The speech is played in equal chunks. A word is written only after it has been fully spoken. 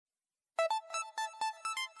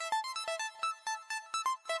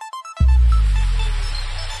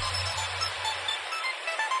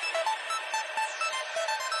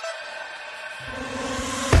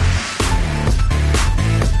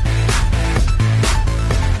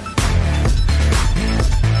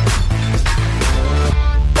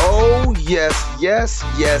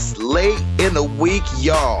yes. Late in the week,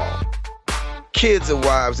 y'all. Kids and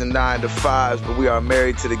wives and 9 to 5s, but we are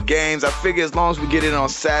married to the games. I figure as long as we get in on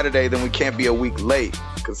Saturday, then we can't be a week late,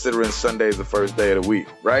 considering Sunday's the first day of the week,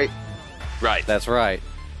 right? Right. That's right.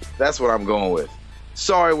 That's what I'm going with.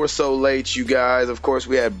 Sorry we're so late, you guys. Of course,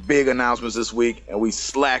 we had big announcements this week, and we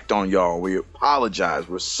slacked on y'all. We apologize.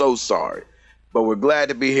 We're so sorry. But we're glad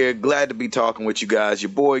to be here, glad to be talking with you guys. Your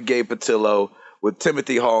boy, Gabe Patillo, with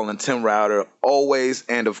Timothy Hall and Tim Router, always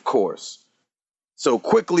and of course. So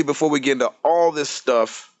quickly, before we get into all this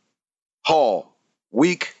stuff, Hall,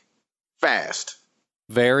 week, fast.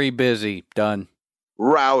 Very busy. Done.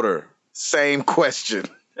 Router, same question.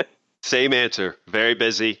 Same answer. Very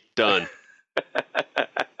busy. Done.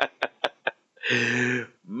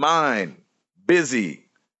 Mine, busy,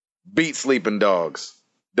 beat Sleeping Dogs.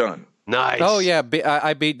 Done. Nice. Oh, yeah.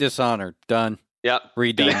 I beat Dishonored. Done. Yep.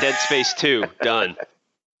 Redone. Beat Dead Space 2. Done.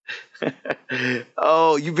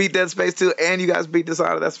 Oh, you beat Dead Space 2 and you guys beat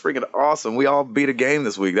Dishonored. That's freaking awesome. We all beat a game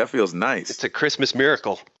this week. That feels nice. It's a Christmas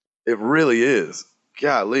miracle. It really is.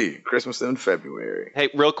 Golly, Christmas in February. Hey,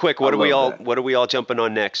 real quick, what are we all jumping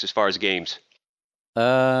on next as far as games?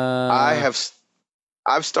 I've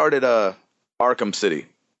started Arkham City.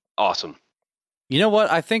 Awesome. You know what?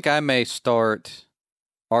 I think I may start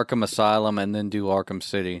Arkham Asylum and then do Arkham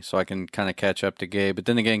City so I can kind of catch up to Gabe. But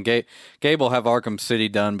then again, Gabe will have Arkham City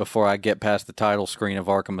done before I get past the title screen of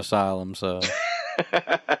Arkham Asylum. So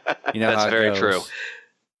you know that's how it very goes. True.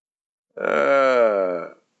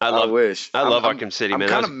 I wish. I love Arkham City, man. I'm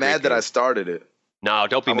kind of mad that I started it. No,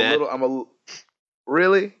 don't be mad.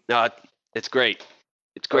 Really? No, it's great.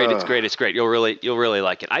 It's great. It's great. You'll really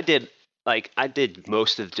like it. I did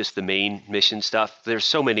most of just the main mission stuff. There's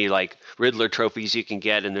so many like Riddler trophies you can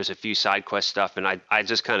get, and there's a few side quest stuff, and I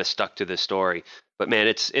just kind of stuck to the story. But man,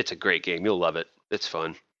 it's a great game. You'll love it. It's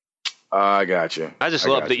fun. I got you. I just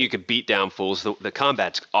love that you could beat down fools. The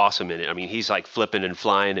combat's awesome in it. I mean, he's like flipping and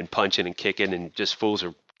flying and punching and kicking, and just fools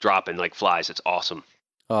are dropping like flies. It's awesome.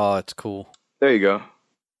 Oh, it's cool. There you go.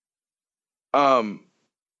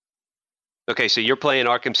 Okay, so you're playing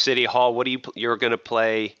Arkham City. Hall. What you're going to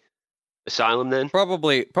play Asylum then?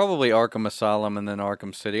 Probably Arkham Asylum and then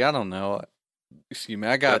Arkham City. I don't know. Excuse me.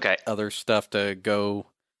 I got other stuff to go.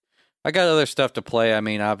 I got other stuff to play. I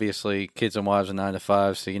mean, obviously, kids and wives are 9 to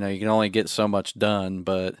 5, so you can only get so much done.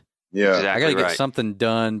 But yeah, exactly I got to get something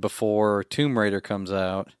done before Tomb Raider comes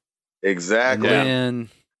out. Exactly. And then,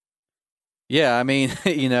 yeah, I mean,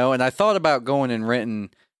 and I thought about going and renting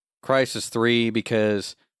Crysis 3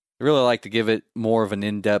 because I really like to give it more of an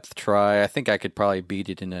in-depth try. I think I could probably beat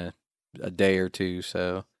it in a day or two.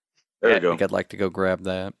 So there you go. I think I'd like to go grab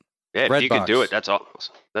that. Yeah, if you can do it, that's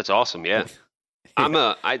awesome. Yeah. I'm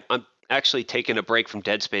actually taking a break from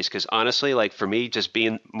Dead Space because honestly, like for me, just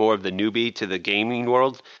being more of the newbie to the gaming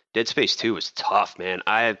world, Dead Space 2 is tough, man.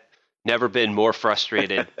 I've never been more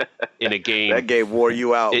frustrated in a game. That game wore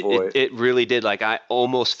you out, boy. It really did. Like I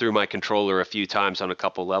almost threw my controller a few times on a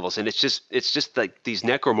couple levels, and it's just like these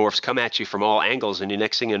necromorphs come at you from all angles, and the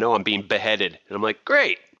next thing you know, I'm being beheaded, and I'm like,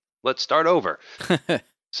 great, let's start over.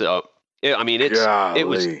 So. I mean,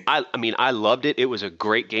 I loved it. It was a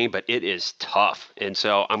great game, but it is tough. And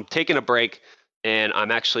so I'm taking a break, and I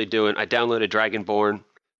downloaded Dragonborn,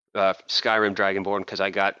 Skyrim Dragonborn, because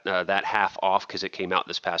I got that half off because it came out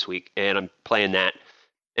this past week, and I'm playing that.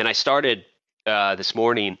 And I started this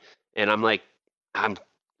morning, and I'm like, I'm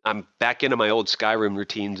back into my old Skyrim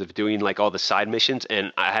routines of doing like all the side missions,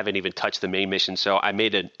 and I haven't even touched the main mission. So I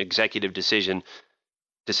made an executive decision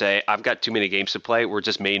to say, I've got too many games to play. We're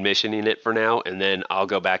just main missioning it for now, and then I'll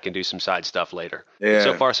go back and do some side stuff later. Yeah.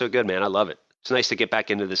 So far, so good, man. I love it. It's nice to get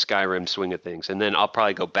back into the Skyrim swing of things, and then I'll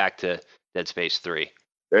probably go back to Dead Space 3.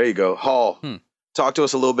 There you go. Hall, talk to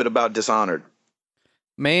us a little bit about Dishonored.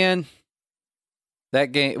 Man,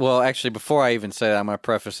 that game... Well, actually, before I even say that, I'm going to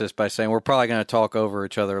preface this by saying we're probably going to talk over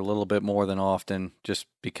each other a little bit more than often, just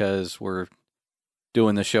because we're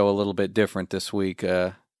doing the show a little bit different this week.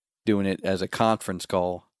 Doing it as a conference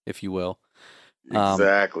call, if you will.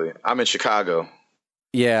 Exactly. I'm in Chicago.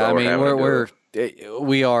 Yeah, so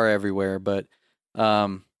we are everywhere, but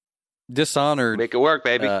Dishonored, make it work,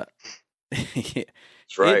 baby.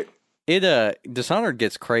 That's right. Dishonored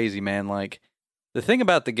gets crazy, man. Like the thing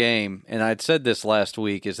about the game, and I'd said this last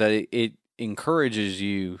week, is that it encourages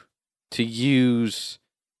you to use.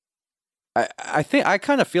 I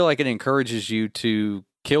kind of feel like it encourages you to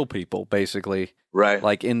kill people, basically. Right.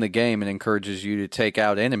 Like in the game, it encourages you to take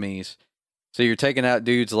out enemies. So you're taking out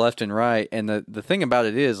dudes left and right. And the thing about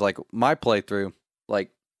it is, like my playthrough,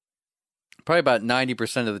 like probably about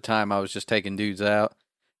 90% of the time I was just taking dudes out.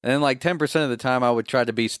 And then like 10% of the time I would try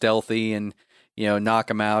to be stealthy and, knock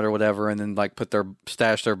them out or whatever, and then like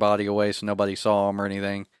stash their body away so nobody saw them or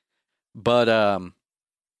anything. But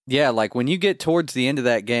yeah, like when you get towards the end of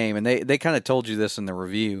that game, and they kind of told you this in the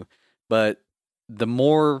review, but the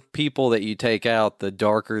more people that you take out, the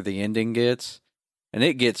darker the ending gets, and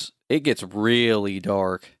it gets really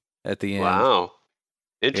dark at the end. Wow,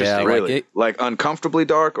 interesting. Yeah, really? Like uncomfortably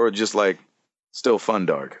dark, or just like still fun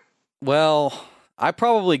dark? Well, I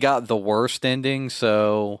probably got the worst ending,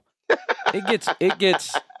 so it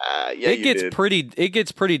gets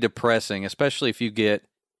pretty depressing, especially if you get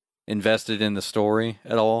invested in the story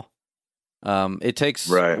at all. It takes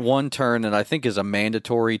one turn that I think is a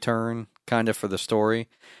mandatory turn, kind of, for the story.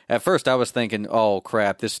 At first, I was thinking, "Oh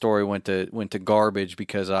crap, this story went to garbage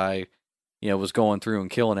because I, was going through and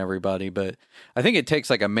killing everybody." But I think it takes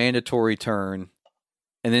like a mandatory turn,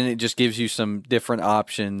 and then it just gives you some different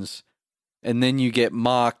options, and then you get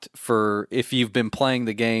mocked for if you've been playing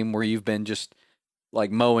the game where you've been just like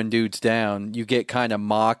mowing dudes down. You get kind of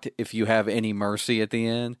mocked if you have any mercy at the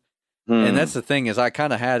end. And that's the thing, is I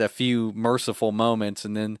kind of had a few merciful moments,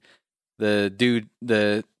 and then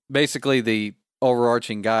basically the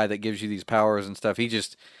overarching guy that gives you these powers and stuff,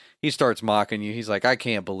 he starts mocking you. He's like, "I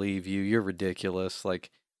can't believe you. You're ridiculous. Like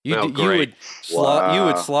you would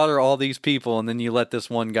slaughter all these people, and then you let this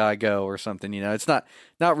one guy go or something." It's not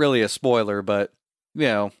really a spoiler, but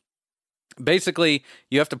basically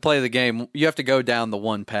you have to play the game. You have to go down the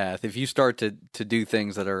one path. If you start to do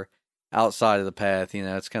things that are outside of the path,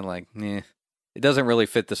 it's kind of like, it doesn't really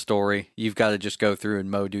fit the story. You've got to just go through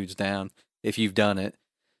and mow dudes down if you've done it.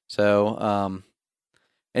 So,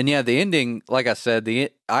 and yeah, the ending, like I said,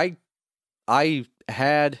 I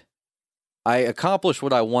accomplished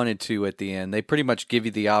what I wanted to at the end. They pretty much give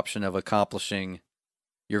you the option of accomplishing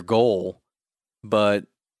your goal, but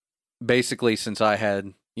basically, since I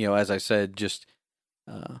had, as I said, just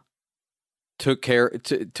took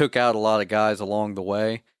out a lot of guys along the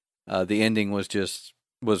way. The ending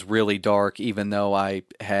was really dark, even though I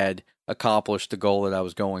had accomplished the goal that I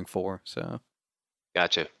was going for. So,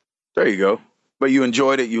 gotcha. There you go. But you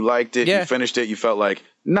enjoyed it. You liked it. Yeah. You finished it. You felt like,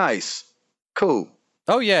 nice, cool.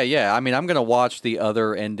 Oh yeah. I mean, I'm gonna watch the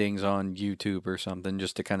other endings on YouTube or something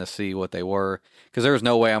just to kind of see what they were, because there's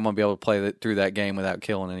no way I'm gonna be able to play through that game without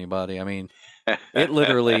killing anybody. I mean, it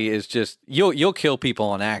literally is just you'll kill people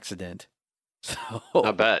on accident. So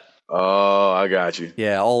I bet. Oh, I got you.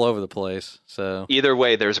 Yeah, all over the place. So either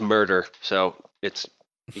way, there's murder. So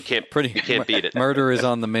you can't beat it. Murder is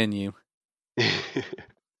on the menu.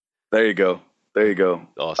 There you go.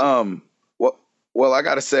 Awesome. Well, I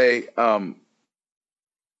gotta say, in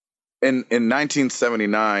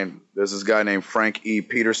 1979, there's this guy named Frank E.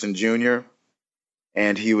 Peterson Jr.,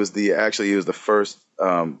 and he was the first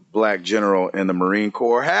black general in the Marine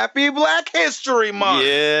Corps. Happy Black History Month!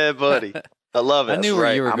 Yeah, buddy. I love it. I knew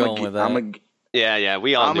where you were going with that. Yeah,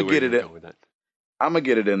 we all knew where you were going with that. I'm gonna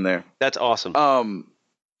get it in there. That's awesome.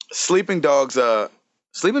 Sleeping Dogs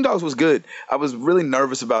was good. I was really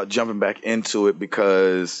nervous about jumping back into it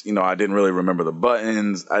because, I didn't really remember the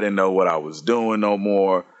buttons. I didn't know what I was doing no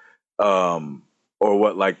more, or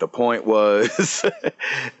what like the point was.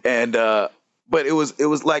 And but it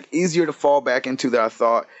was like easier to fall back into than I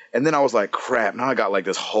thought. And then I was like, crap, now I got like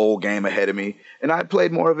this whole game ahead of me. And I had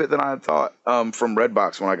played more of it than I had thought from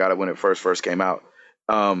Redbox when I got it when it first came out.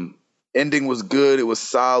 Ending was good. It was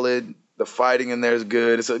solid. The fighting in there is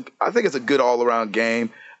good. I think it's a good all around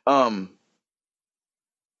game. I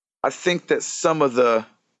think that some of the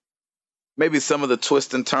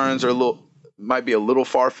twists and turns might be a little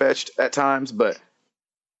far fetched at times, but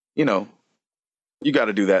you got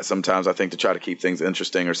to do that sometimes, I think, to try to keep things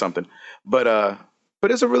interesting or something. But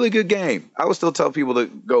it's a really good game. I would still tell people to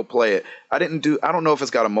go play it. I don't know if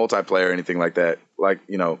it's got a multiplayer or anything like that. Like,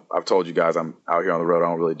 I've told you guys I'm out here on the road. I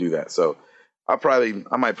don't really do that. So I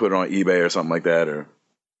might put it on eBay or something like that, or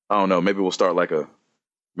I don't know. Maybe we'll start like a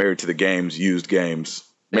Married to the Games, used games.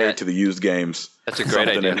 Married to the used games. That's a great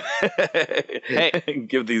idea. Hey,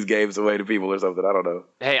 give these games away to people or something. I don't know.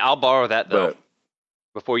 Hey, I'll borrow that though.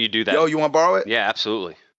 Before you do that. Yo, you want to borrow it? Yeah,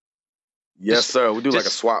 absolutely. Yes, sir. We'll do like a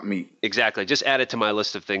swap meet. Exactly. Just add it to my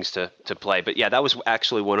list of things to play. But yeah, that was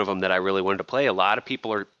actually one of them that I really wanted to play. A lot of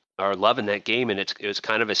people are loving that game, and it was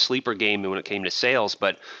kind of a sleeper game when it came to sales,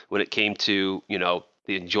 but when it came to, the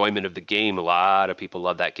enjoyment of the game, a lot of people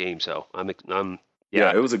love that game. So it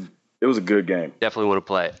was a good game. Definitely want to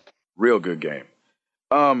play it. Real good game.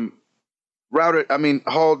 Router, I mean,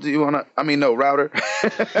 Hall, do you want to, I mean, no, Router.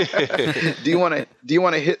 do you want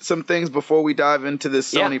to hit some things before we dive into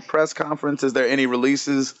this Sony press conference? Is there any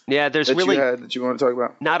releases there's that really you had that you want to talk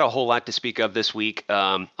about? not a whole lot to speak of this week.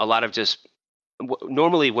 A lot of just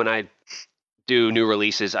normally when I do new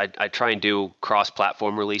releases, I try and do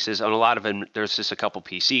cross-platform releases. On a lot of them, there's just a couple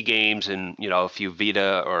PC games and a few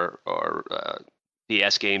Vita or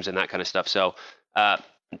DS games and that kind of stuff. So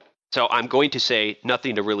I'm going to say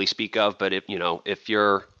nothing to really speak of. But if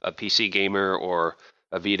you're a PC gamer or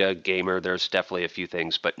a Vita gamer, there's definitely a few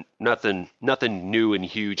things, but nothing new and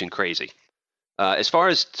huge and crazy. As far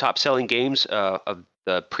as top-selling games of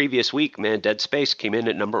the previous week, man, Dead Space 3 came in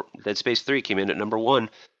at number 1.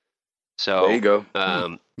 So there you go.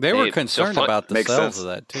 They were concerned about the sales sense. of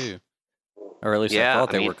that too, or at least I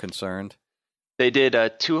thought they were concerned. They did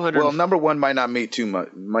 200. Well, number 1 might not mean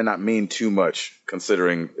too much,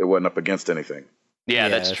 considering it wasn't up against anything. Yeah,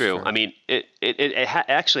 that's true. I mean, it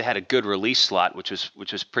actually had a good release slot, which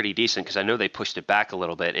was pretty decent because I know they pushed it back a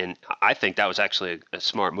little bit, and I think that was actually a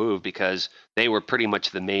smart move because they were pretty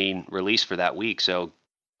much the main release for that week. So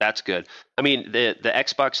that's good. I mean, the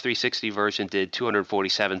Xbox 360 version did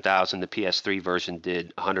 247,000. The PS3 version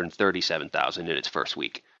did 137,000 in its first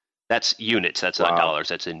week. That's units. That's not dollars.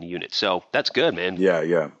 That's in units. So that's good, man.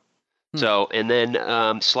 Yeah. So, and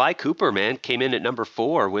then Sly Cooper, man, came in at number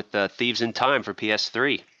 4 with Thieves in Time for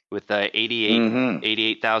PS3 with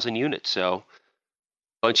 88,000 units. So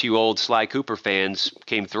a bunch of you old Sly Cooper fans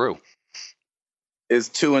came through. Is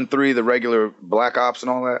 2 and 3 the regular Black Ops and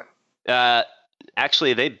all that?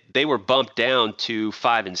 Actually, they were bumped down to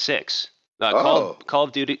 5 and 6. Call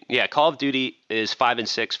of Duty is 5 and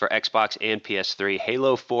 6 for Xbox and PS3.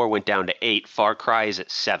 Halo 4 went down to 8. Far Cry is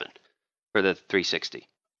at 7 for the 360.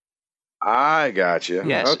 I got you.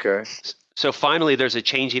 Yes. Okay. So finally, there's a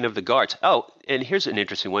changing of the guards. Oh, and here's an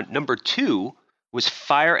interesting one. Number 2 was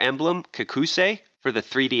Fire Emblem Kakusei for the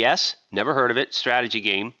 3DS. Never heard of it. Strategy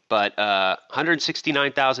game, but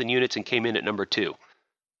 169,000 units and came in at number 2.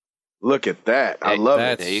 Look at that. I love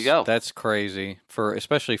it. There you go. That's crazy,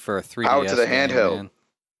 especially for a 3DS Power to the game, handheld. Man.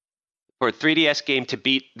 For a 3DS game to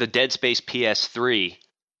beat the Dead Space PS3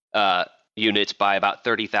 units by about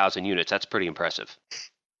 30,000 units. That's pretty impressive.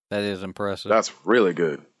 That is impressive. That's really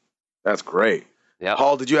good. That's great. Yeah.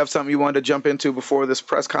 Paul, did you have something you wanted to jump into before this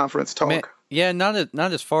press conference talk? Man, yeah, not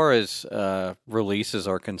as far as releases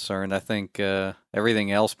are concerned. I think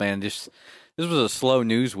everything else, man. This was a slow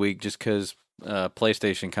news week just because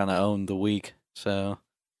PlayStation kind of owned the week. So,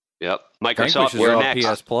 yep. Microsoft, we're next.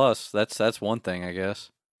 PS Plus. That's one thing, I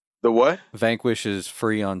guess. The what? Vanquish is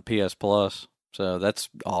free on PS Plus, so that's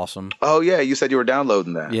awesome. Oh yeah, you said you were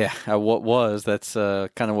downloading that. Yeah, what was that's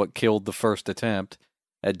kind of what killed the first attempt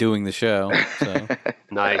at doing the show. So.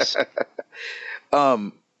 Nice.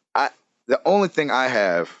 The only thing I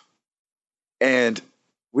have, and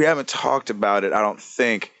we haven't talked about it, I don't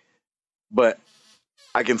think, but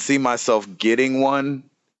I can see myself getting one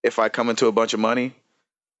if I come into a bunch of money.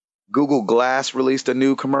 Google Glass released a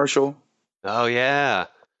new commercial. Oh, yeah.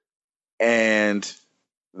 And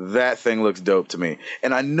that thing looks dope to me.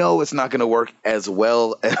 And I know it's not going to work as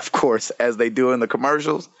well, of course, as they do in the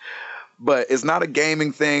commercials. But it's not a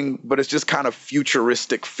gaming thing, but it's just kind of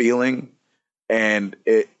futuristic feeling. And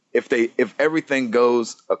if everything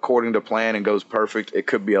goes according to plan and goes perfect, it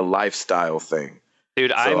could be a lifestyle thing.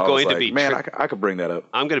 Dude, I'm going to be... Man, I could bring that up.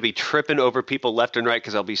 I'm going to be tripping over people left and right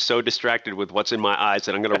because I'll be so distracted with what's in my eyes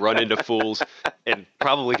that I'm going to run into fools and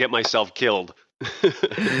probably get myself killed.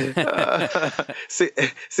 See,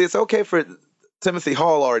 it's okay for... Timothy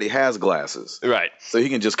Hall already has glasses. Right. So he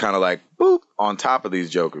can just kind of like, boop, on top of these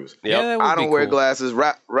jokers. Yep. Yeah, I don't wear glasses.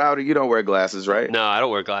 Rowdy, you don't wear glasses, right? No, I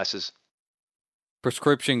don't wear glasses.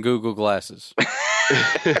 Prescription Google glasses.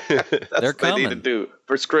 That's They're what they need to coming. do.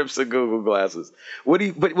 Prescription Google glasses. What do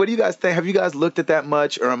you guys think? Have you guys looked at that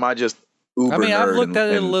much, or am I just uber I mean, I've nerd looked at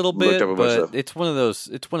it a and little looked bit, up a bunch of but it's one of those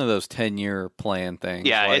 10-year plan things.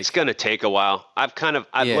 Yeah, like, it's going to take a while. I've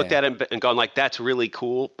Yeah. looked at it and gone like, that's really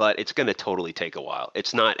cool, but it's going to totally take a while.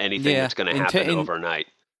 It's not anything Yeah, that's going to in happen 10 overnight.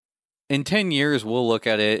 in 10 years we'll look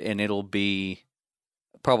at it and it'll be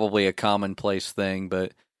probably a commonplace thing,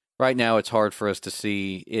 but right now it's hard for us to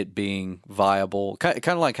see it being viable. Kind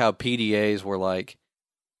of like how PDAs were like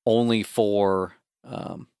only for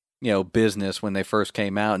business when they first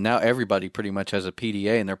came out. Now everybody pretty much has a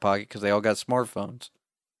PDA in their pocket because they all got smartphones.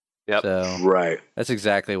 Yep. So Right. that's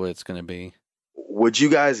exactly what it's going to be. Would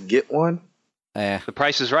you guys get one? The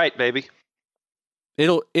price is right, baby.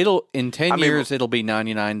 It'll in 10 I mean, years it'll be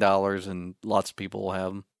 $99 and lots of people will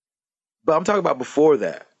have them. But I'm talking about before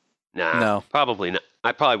that. Nah, No. probably not.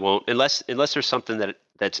 I probably won't unless there's something that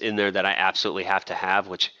that's in there that I absolutely have to have,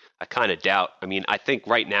 which I kind of doubt. I mean, I think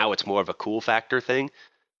right now it's more of a cool factor thing,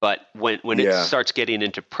 but when it Yeah. starts getting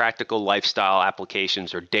into practical lifestyle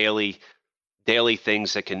applications or daily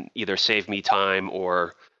things that can either save me time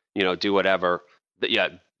or do whatever, yeah,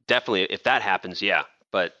 definitely if that happens, yeah.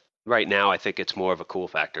 But right now I think it's more of a cool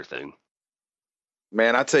factor thing.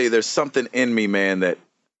 Man, I tell you, there's something in me, man, that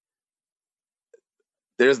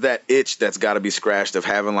there's that itch that's got to be scratched of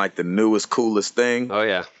having like the newest, coolest thing. Oh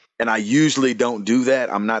yeah. And I usually don't do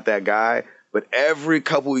that. I'm not that guy. But every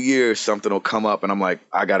couple of years, something will come up, and I'm like,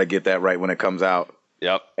 I got to get that right when it comes out.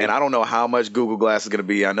 Yep. And I don't know how much Google Glass is going to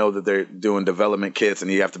be. I know that they're doing development kits,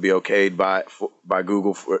 and you have to be okayed by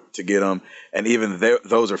Google to get them. And even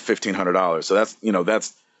those are $1,500. So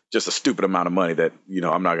that's just a stupid amount of money that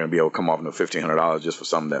I'm not going to be able to come off into $1,500 just for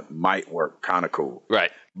something that might work kind of cool.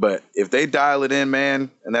 Right. But if they dial it in,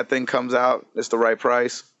 man, and that thing comes out, it's the right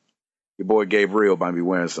price. Your boy Gabriel might be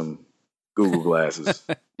wearing some Google glasses.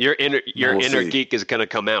 Your inner see. geek is going to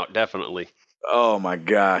come out, definitely. Oh my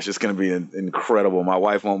gosh, it's going to be incredible. My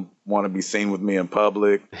wife won't want to be seen with me in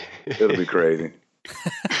public. It'll be crazy.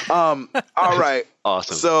 All right.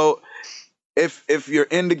 Awesome. So if you're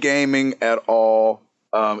into gaming at all,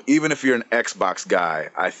 even if you're an Xbox guy,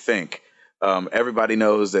 I think everybody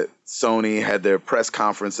knows that Sony had their press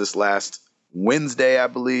conference this last Wednesday, I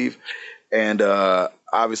believe, and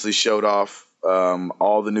obviously showed off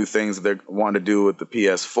all the new things that they're wanting to do with the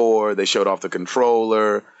PS4. They showed off the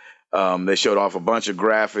controller. They showed off a bunch of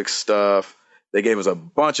graphics stuff. They gave us a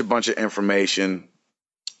bunch of information.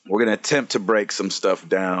 We're going to attempt to break some stuff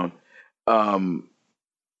down. I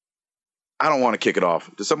don't want to kick it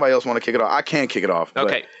off. Does somebody else want to kick it off? I can kick it off.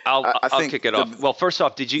 Okay, I'll kick it off. Well, first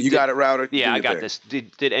off, you got it, Router? Yeah, I got this.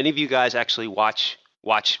 Did any of you guys actually watch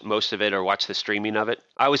most of it or watch the streaming of it?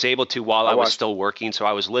 I was able to while I was still working, so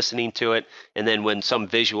I was listening to it, and then when some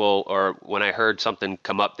visual or when I heard something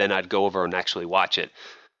come up, then I'd go over and actually watch it.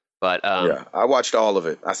 But yeah, I watched all of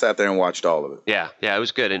it. I sat there and watched all of it. Yeah, it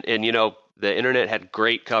was good, and the internet had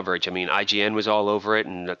great coverage. I mean, IGN was all over it,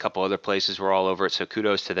 and a couple other places were all over it. So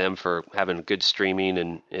kudos to them for having good streaming,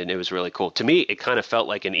 and it was really cool. To me, it kind of felt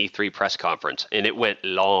like an E3 press conference, and it went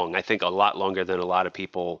long. I think a lot longer than a lot of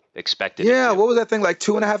people expected. Yeah, what was that thing, like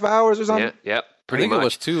 2.5 hours or something? Yeah, pretty much. It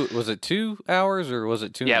was 2. Was it 2 hours or was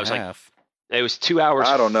it 2.5? It was 2 hours.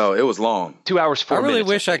 I don't know. It was long. 2 hours, 4 minutes. I really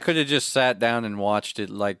wish I could have just sat down and watched it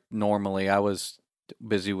like normally. I was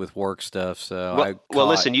busy with work stuff, so well,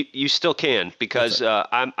 listen, you still can, because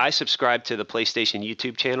I subscribe to the PlayStation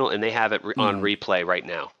YouTube channel, and they have it on replay right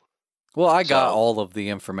now. Well, I got all of the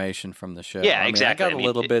information from the show. Yeah, exactly. I got a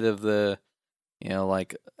little bit of the,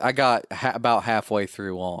 like I got about halfway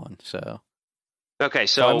through on. So okay,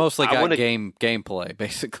 so I mostly got gameplay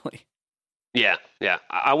basically. Yeah.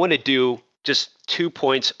 I want to do just 2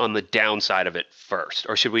 points on the downside of it first,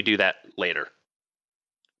 or should we do that later?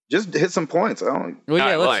 Just hit some points.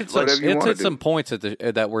 Let's hit some points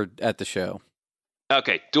that were at the show.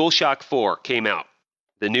 Okay, DualShock 4 came out.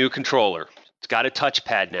 The new controller. It's got a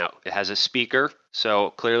touchpad now. It has a speaker, so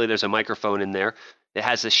clearly there's a microphone in there. It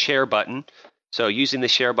has a share button. So using the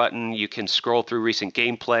share button, you can scroll through recent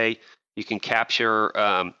gameplay. You can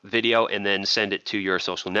capture video and then send it to your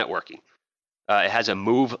social networking. It has a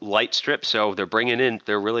Move light strip, so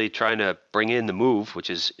they're really trying to bring in the Move, which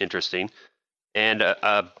is interesting. And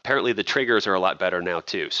apparently the triggers are a lot better now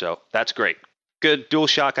too, so that's great. Good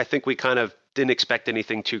DualShock. I think we kind of didn't expect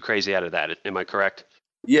anything too crazy out of that. Am I correct?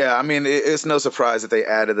 Yeah, I mean, it's no surprise that they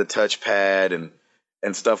added the touchpad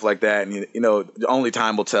and stuff like that. And, only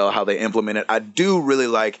time will tell how they implement it. I do really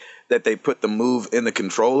like that they put the Move in the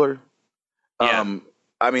controller. Yeah.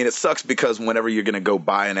 I mean, it sucks because whenever you're going to go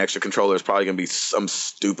buy an extra controller, it's probably going to be some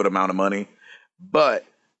stupid amount of money. But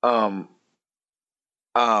I'm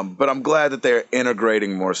glad that they're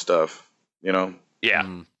integrating more stuff, Yeah.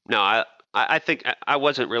 No, I think I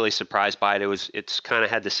wasn't really surprised by it. It's kind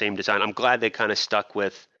of had the same design. I'm glad they kind of stuck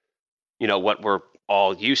with, what we're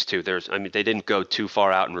all used to. They didn't go too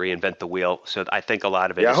far out and reinvent the wheel. So I think a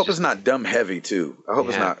lot of it. Yeah, I hope it's not dumb heavy too. I hope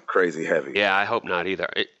it's not crazy heavy. Yeah, I hope not either.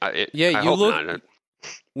 I hope not.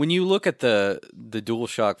 When you look at the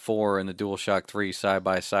DualShock 4 and the DualShock 3 side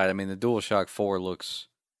by side, I mean, the DualShock 4 looks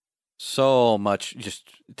so much, just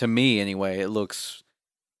to me anyway, it looks,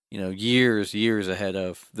 years ahead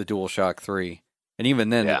of the DualShock 3. And even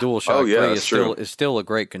then, the DualShock 3 is still a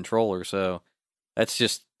great controller. So that's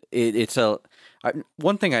just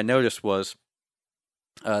one thing I noticed was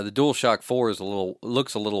the DualShock 4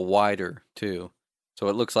 looks a little wider too. So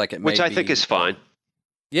it looks like which I think is fine.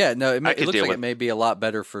 Yeah, no, it looks like it may be a lot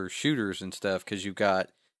better for shooters and stuff because you've got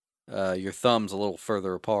your thumbs a little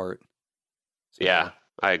further apart. So. Yeah,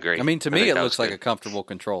 I agree. I mean, to I me, think it that looks was like good. a comfortable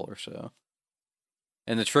controller. So,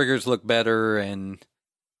 and the triggers look better, and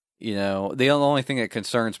the only thing that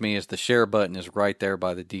concerns me is the share button is right there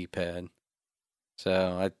by the D-pad.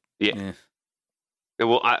 So Yeah.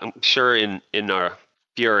 Well, I'm sure in our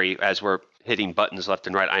fury, as we're hitting buttons left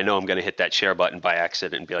and right, I know I'm going to hit that share button by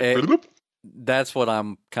accident and be like, bloop. That's what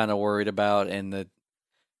I'm kind of worried about. And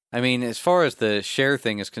I mean, as far as the share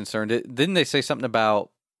thing is concerned, didn't they say something about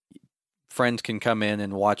friends can come in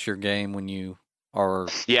and watch your game when you are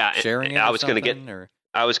Yeah, sharing it I or was going to get something? Or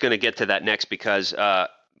I was going to get to that next because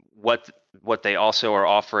what they also are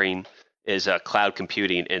offering is cloud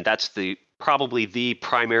computing, and that's probably the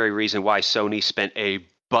primary reason why Sony spent a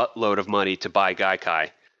buttload of money to buy Gaikai,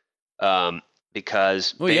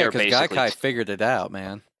 because well, they yeah, are because basically Gaikai figured it out,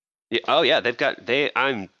 man. yeah, oh yeah,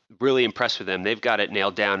 I'm really impressed with them. They've got it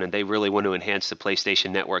nailed down, and they really want to enhance the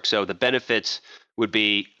PlayStation Network. So the benefits would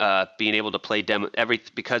be being able to play demo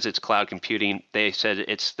because it's cloud computing. They said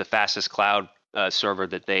it's the fastest cloud server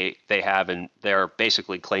that they have, and they're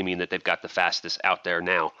basically claiming that they've got the fastest out there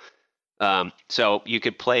now. So you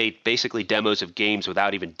could play basically demos of games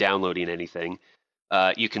without even downloading anything.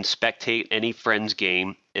 You can spectate any friend's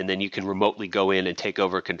game, and then you can remotely go in and take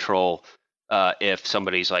over control. If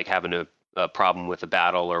somebody's like having a problem with a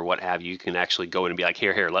battle or what have you, you can actually go in and be like,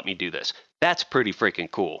 here, let me do this. That's pretty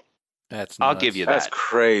freaking cool. That's I'll nuts. give you That's that.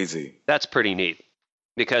 crazy. That's pretty neat.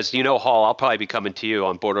 Because Hall, I'll probably be coming to you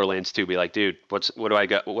on Borderlands 2, be like, dude, what do I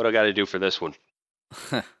got to do for this one?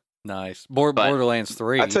 Nice. Borderlands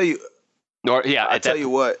 3. I tell you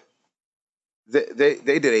what, they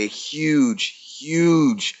did a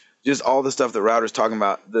huge, just all the stuff that Router's talking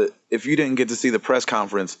about. If you didn't get to see the press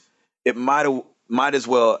conference, it might as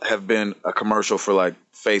well have been a commercial for like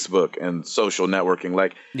Facebook and social networking.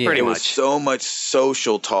 Like Pretty it was much. so much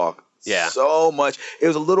social talk. Yeah. So much. It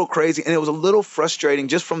was a little crazy, and it was a little frustrating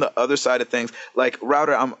just from the other side of things. Like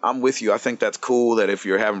Router, I'm with you. I think that's cool that if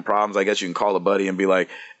you're having problems, I guess you can call a buddy and be like,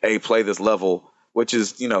 "Hey, play this level," which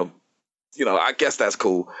is, I guess that's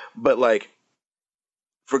cool. But like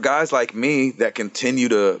for guys like me that continue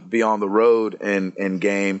to be on the road and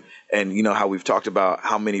game, and how we've talked about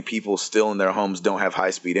how many people still in their homes don't have high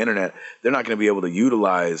speed internet, they're not going to be able to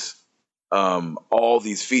utilize all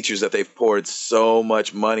these features that they've poured so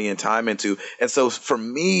much money and time into. And so for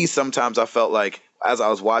me, sometimes I felt like as I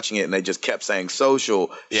was watching it and they just kept saying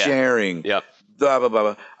social, sharing, Yep. blah, blah, blah,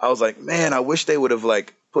 blah, I was like, man, I wish they would have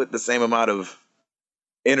like put the same amount of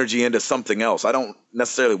energy into something else. I don't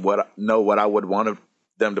necessarily know what I would want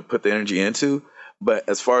them to put the energy into, but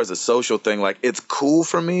as far as the social thing, like it's cool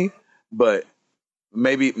for me, but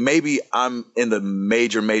maybe I'm in the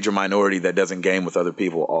major minority that doesn't game with other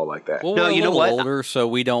people all like that. Well, No, we're a you know little what? older, so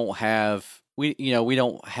we don't have we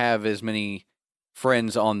don't have as many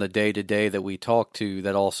friends on the day to day that we talk to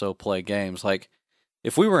that also play games. Like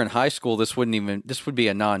if we were in high school, this would be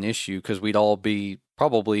a non-issue because we'd all be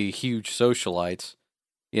probably huge socialites.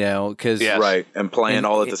 Because Yes. Right, and playing And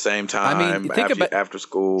all at the same time. I mean, think after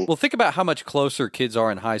school. Well, think about how much closer kids are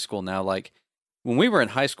in high school now. Like when we were in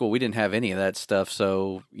high school, we didn't have any of that stuff.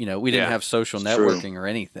 So, we didn't Yeah, have social it's true. networking or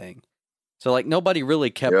anything. So like nobody really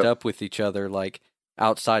kept Yep. up with each other like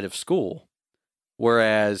outside of school.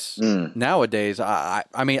 Whereas nowadays, I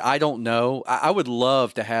mean, I don't know. I would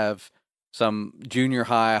love to have some junior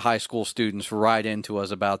high school students write into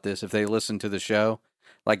us about this if they listen to the show.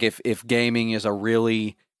 Like if gaming is a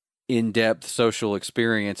really in-depth social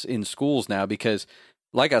experience in schools now, because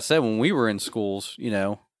like I said, when we were in schools,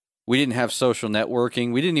 we didn't have social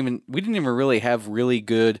networking. We didn't even really have really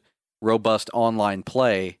good, robust online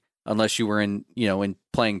play unless you were in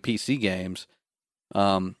playing PC games.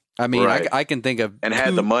 I mean, Right. I can think of And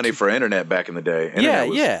had the money for internet back in the day. Internet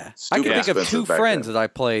was I stupid can think of expensive two back friends then. that I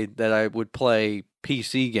played that I would play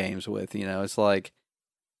PC games with. It's like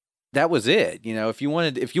that was it. If you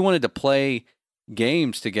wanted to play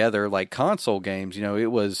games together, like console games,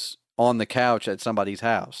 it was on the couch at somebody's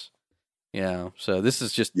house. So this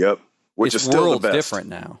is just Yep. Which this is still the world's best. different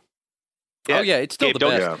now. Yeah. Oh yeah, it's still Gabe, the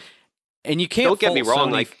don't- best. Yeah. And you can't Don't get me fault wrong,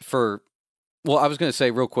 Sony like- for. Well, I was going to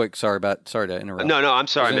say real quick. Sorry to interrupt. No, I'm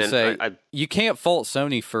sorry, I was man. gonna say, you can't fault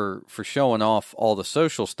Sony for showing off all the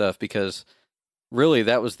social stuff because really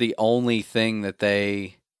that was the only thing that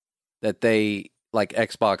they like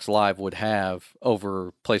Xbox Live would have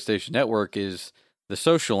over PlayStation Network is the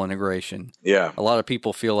social integration. Yeah. A lot of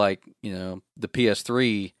people feel like the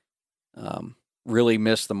PS3 really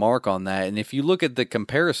missed the mark on that, and if you look at the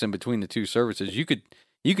comparison between the two services, you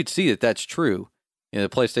could see that that's true. The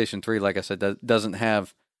PlayStation 3, like I said, doesn't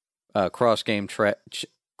have cross game chat.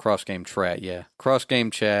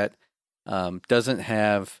 Doesn't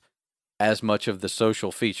have as much of the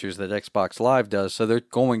social features that Xbox Live does, so they're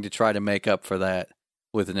going to try to make up for that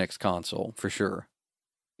with the next console for sure.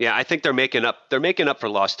 Yeah, I think they're making up for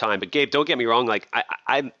lost time. But Gabe, don't get me wrong. Like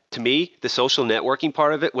I to me, the social networking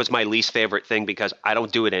part of it was my least favorite thing because I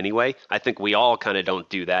don't do it anyway. I think we all kind of don't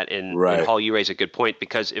do that. And Hall, you raise a good point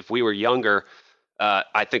because if we were younger,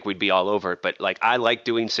 I think we'd be all over it. But like I like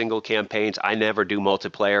doing single campaigns. I never do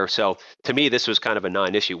multiplayer. So to me, this was kind of a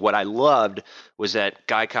non-issue. What I loved was that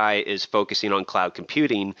Gaikai is focusing on cloud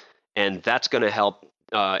computing, and that's going to help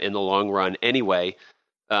in the long run anyway.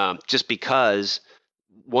 Just because.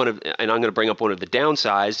 And I'm going to bring up one of the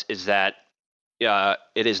downsides is that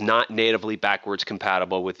it is not natively backwards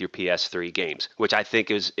compatible with your PS3 games, which I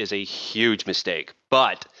think is a huge mistake.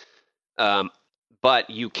 But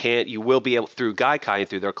you will be able through Gaikai and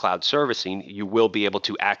through their cloud servicing, you will be able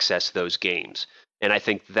to access those games. And I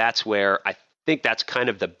think that's kind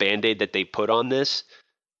of the Band-Aid that they put on this.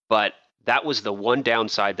 But that was the one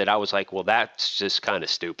downside that I was like, well, that's just kind of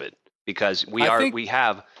stupid because we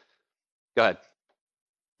have. Go ahead.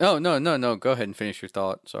 Oh, no. Go ahead and finish your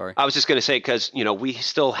thought. Sorry. I was just going to say, because, we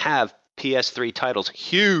still have PS3 titles,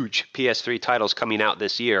 huge PS3 titles coming out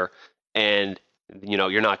this year. And,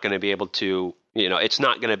 you're not going to be able to, it's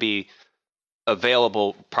not going to be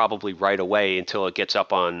available probably right away until it gets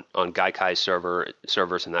up on Gaikai's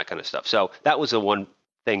servers and that kind of stuff. So that was the one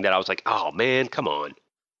thing that I was like, oh, man, come on.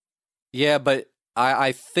 Yeah, but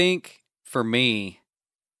I think for me,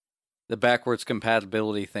 the backwards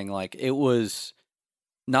compatibility thing, like it was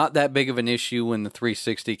not that big of an issue when the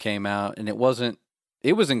 360 came out, and it was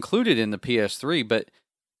included in the PS3, but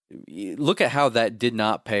look at how that did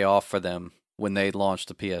not pay off for them when they launched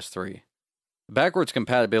the PS3. Backwards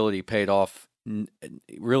compatibility paid off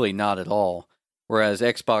really not at all, whereas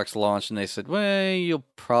Xbox launched and they said, well, you'll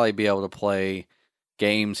probably be able to play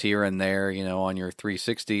games here and there, on your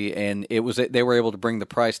 360, and they were able to bring the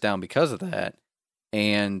price down because of that,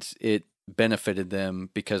 and it benefited them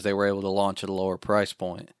because they were able to launch at a lower price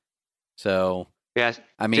point. So yeah,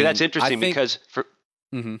 I mean, that's interesting because for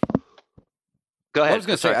mm-hmm. Go ahead. I was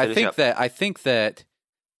going to say I think that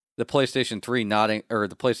the PlayStation 3 or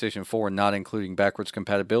the PlayStation 4 not including backwards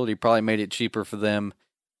compatibility probably made it cheaper for them,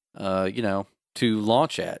 to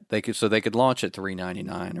launch at. They could launch at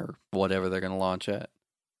 $399 or whatever they're going to launch at.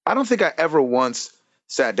 I don't think I ever once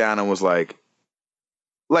sat down and was like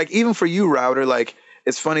even for you, Router, like.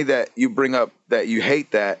 It's funny that you bring up that you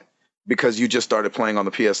hate that because you just started playing on the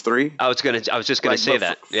PS3. I was just gonna say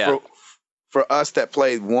that. Yeah. For us that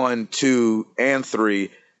played 1, 2, and 3,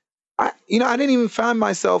 I didn't even find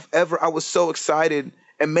myself ever. I was so excited,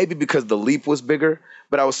 and maybe because the leap was bigger,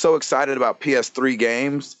 but I was so excited about PS3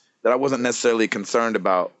 games that I wasn't necessarily concerned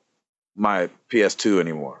about my PS2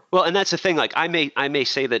 anymore. Well, and that's the thing. Like I may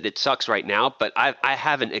say that it sucks right now, but I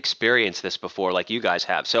haven't experienced this before like you guys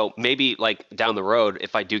have. So maybe like down the road,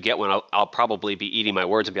 if I do get one, I'll probably be eating my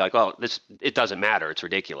words and be like, well, it doesn't matter. It's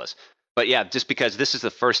ridiculous. But yeah, just because this is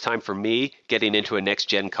the first time for me getting into a next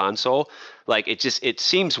gen console, like it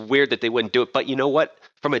seems weird that they wouldn't do it. But you know what?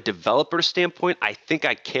 From a developer standpoint, I think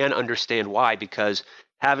I can understand why, because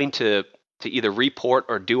having to either report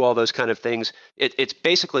or do all those kind of things, it's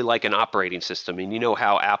basically like an operating system. And you know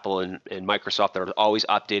how Apple and Microsoft are always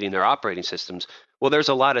updating their operating systems. Well, there's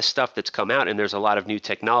a lot of stuff that's come out, and there's a lot of new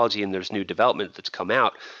technology, and there's new development that's come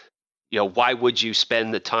out. Why would you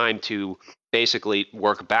spend the time to basically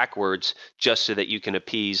work backwards just so that you can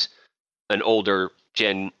appease an older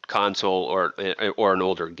gen console or an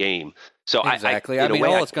older game? So exactly. I mean,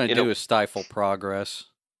 all it's going to do is stifle progress.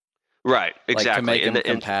 Right, exactly. Like to make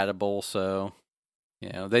them compatible, so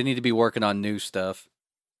they need to be working on new stuff.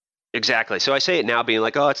 Exactly. So I say it now being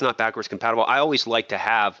like, oh, it's not backwards compatible. I always like to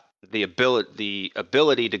have the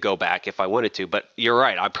ability to go back if I wanted to, but you're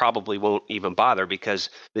right. I probably won't even bother because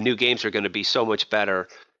the new games are going to be so much better,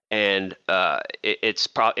 and it's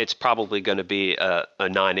probably going to be a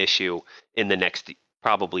non-issue in the next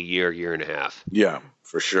probably year and a half. Yeah,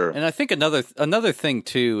 for sure. And I think another thing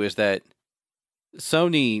too is that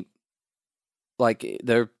Sony, like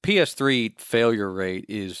their PS3 failure rate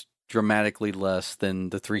is dramatically less than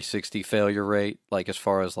the 360 failure rate, like as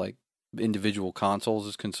far as like individual consoles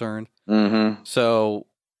is concerned. Mm-hmm. So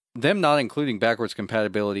them not including backwards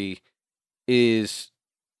compatibility is,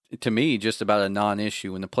 to me, just about a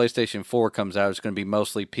non-issue. When the PlayStation 4 comes out, it's going to be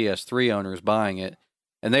mostly PS3 owners buying it,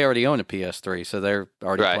 and they already own a PS3, so they're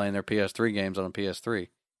already playing their PS3 games on a PS3.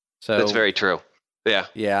 So that's very true. Yeah.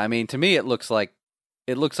 Yeah, I mean, to me, it looks like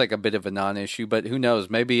a bit of a non-issue, but who knows?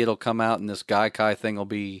 Maybe it'll come out and this Gaikai thing will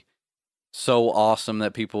be so awesome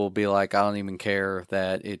that people will be like, I don't even care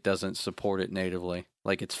that it doesn't support it natively.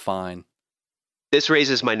 Like, it's fine. This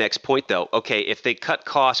raises my next point, though. Okay, if they cut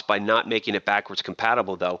costs by not making it backwards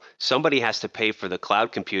compatible, though, somebody has to pay for the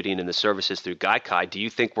cloud computing and the services through Gaikai. Do you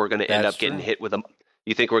think we're going to end That's up getting true. hit with a?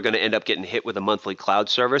 You think we're going to end up getting hit with a monthly cloud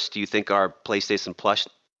service? Do you think our PlayStation Plus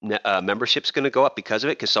membership's going to go up because of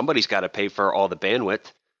it? Because somebody's got to pay for all the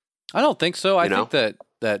bandwidth. I don't think so. I You know? think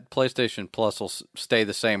that PlayStation Plus will stay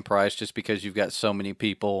the same price just because you've got so many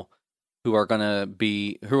people who are going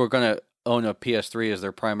to own a PS3 as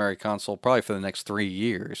their primary console probably for the next 3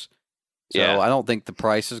 years. So Yeah. I don't think the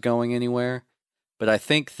price is going anywhere. But I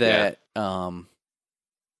think that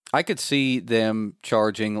I could see them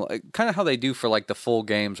charging kind of how they do for like the full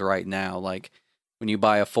games right now. Like when you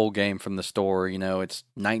buy a full game from the store, it's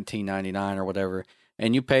 $19.99 or whatever,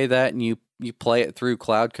 and you pay that and you play it through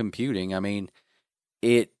cloud computing. I mean,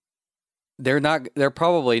 they're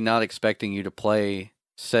probably not expecting you to play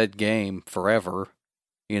said game forever,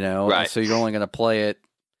 Right. And so you're only going to play it.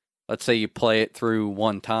 Let's say you play it through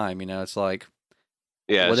one time, it's like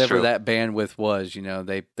whatever that bandwidth was,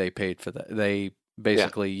 they paid for that. They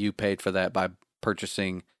basically you paid for that by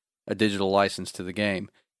purchasing a digital license to the game.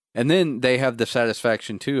 And then they have the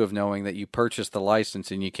satisfaction too of knowing that you purchased the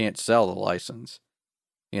license and you can't sell the license.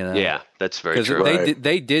 Yeah, that's very true.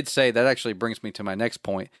 They did say, that actually brings me to my next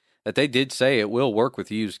point, that they did say it will work with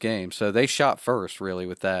used games. So they shot first really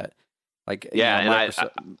with that. Like and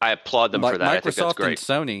I applaud them for that. I think that's great.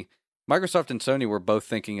 Microsoft and Sony were both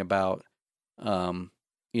thinking about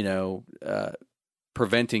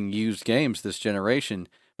preventing used games this generation.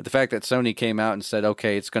 But the fact that Sony came out and said,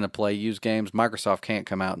 okay, it's going to play used games, Microsoft can't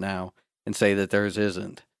come out now and say that theirs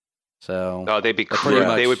isn't. So they'd be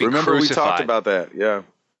they would be Remember crucified. We talked about that. Yeah.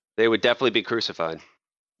 They would definitely be crucified.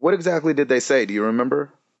 What exactly did they say? Do you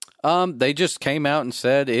remember? They just came out and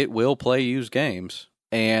said it will play used games.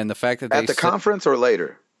 And the fact that at the conference or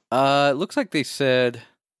later? It looks like they said.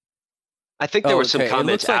 I think there were some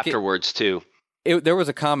comments afterwards too. There was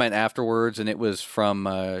a comment afterwards, and it was from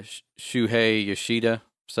Shuhei Yoshida.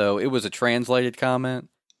 So it was a translated comment.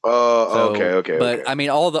 Oh, okay. But I mean,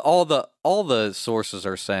 all the sources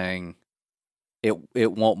are saying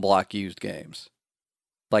it won't block used games.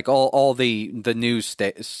 Like all the news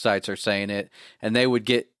sites are saying it, and they would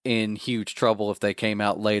get in huge trouble if they came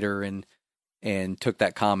out later and took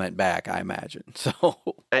that comment back, I imagine. So,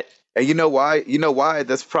 and you know why? You know why?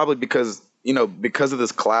 That's probably because of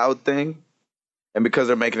this cloud thing, and because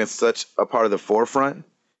they're making it such a part of the forefront.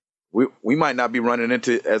 We might not be running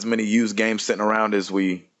into as many used games sitting around as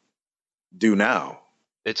we do now.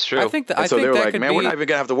 It's true. I think that. So they were like, man, we're not even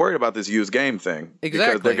gonna have to worry about this used game thing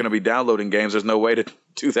because they're gonna be downloading games. There's no way to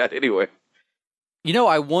do that anyway.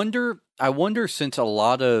 I wonder since a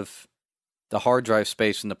lot of the hard drive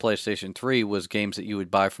space in the PlayStation 3 was games that you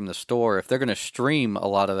would buy from the store, if they're going to stream a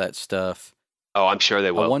lot of that stuff. Oh, I'm sure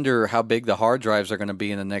they will. I wonder how big the hard drives are going to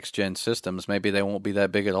be in the next gen systems. Maybe they won't be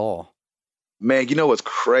that big at all. Man, you know what's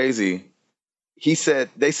crazy? They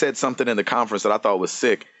said something in the conference that I thought was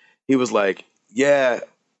sick. He was like, gone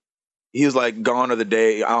are the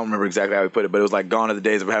day. I don't remember exactly how he put it, but it was like, gone are the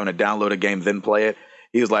days of having to download a game, then play it.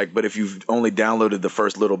 He was like, but if you've only downloaded the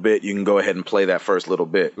first little bit, you can go ahead and play that first little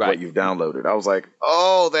bit, what you've downloaded. I was like,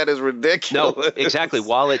 oh, that is ridiculous. No, exactly.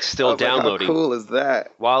 While it's still downloading. How cool is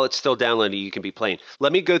that? While it's still downloading, you can be playing.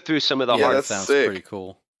 Let me go through some of the that sounds pretty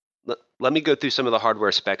cool. Let me go through some of the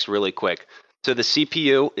hardware specs really quick. So the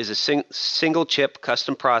CPU is a single chip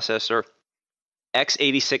custom processor,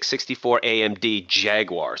 x86-64 AMD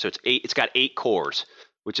Jaguar. So it's got 8 cores,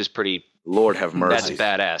 which is pretty. Lord have mercy.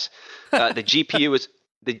 That's badass. The GPU is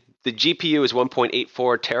the GPU is 1.84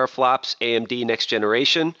 teraflops AMD next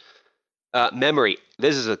generation. Memory.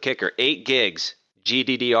 This is a kicker. 8 gigs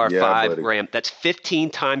GDDR5 RAM. That's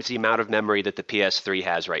 15 times the amount of memory that the PS3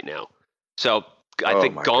 has right now. So I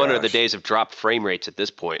think gone are the days of dropped frame rates at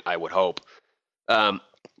this point, I would hope.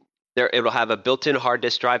 It'll have a built-in hard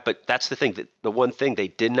disk drive, but that's the thing. The one thing, they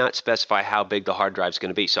did not specify how big the hard drive is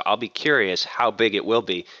going to be. So I'll be curious how big it will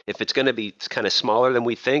be. If it's going to be kind of smaller than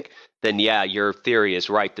we think, then yeah, your theory is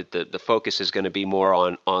right that the focus is going to be more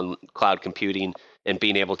on cloud computing and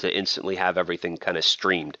being able to instantly have everything kind of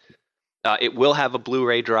streamed. It will have a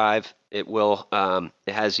Blu-ray drive. It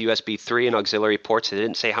has USB 3 and auxiliary ports. It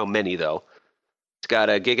didn't say how many though. It's got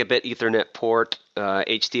a gigabit Ethernet port,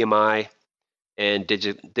 HDMI, and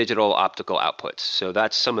digital optical outputs. So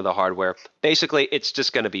that's some of the hardware. Basically, it's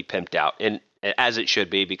just going to be pimped out, and as it should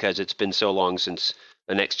be, because it's been so long since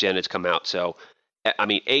the next gen has come out. So, I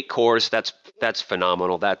mean, 8 cores, that's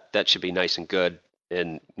phenomenal. That should be nice and good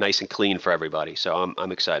and nice and clean for everybody. So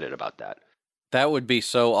I'm excited about that. That would be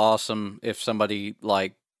so awesome if somebody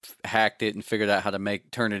like hacked it and figured out how to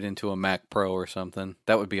turn it into a Mac Pro or something.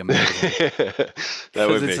 That would be amazing. That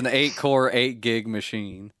Because would it's be. an 8-core, 8 gig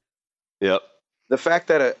machine. Yep. The fact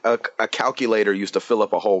that a calculator used to fill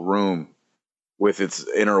up a whole room with its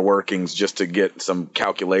inner workings just to get some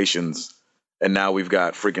calculations, and now we've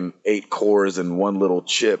got freaking 8 cores and one little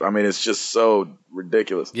chip. I mean, it's just so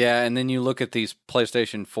ridiculous. Yeah, and then you look at these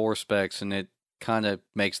PlayStation 4 specs, and it kind of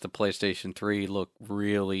makes the PlayStation 3 look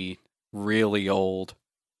really, really old.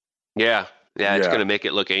 Yeah. Yeah, it's Yeah. going to make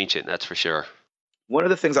it look ancient, that's for sure. One of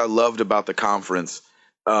the things I loved about the conference,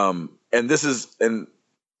 and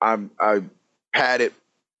I had it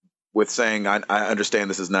with saying I understand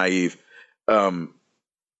this is naive,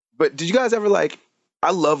 but did you guys ever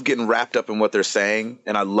I love getting wrapped up in what they're saying,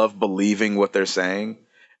 and I love believing what they're saying,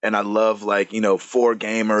 and I love for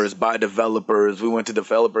gamers, by developers. We went to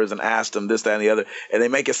developers and asked them this, that, and the other, and they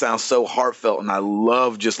make it sound so heartfelt, and I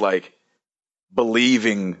love just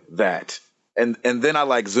believing that, and then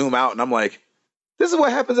I zoom out and I'm like, this is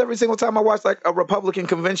what happens every single time I watch a Republican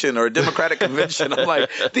convention or a Democratic convention. I'm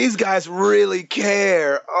like, these guys really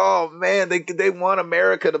care. Oh man, they want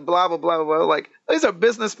America to blah blah blah blah. Like, these are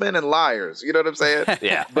businessmen and liars. You know what I'm saying?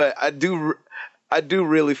 Yeah. But I do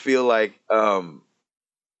really feel like, and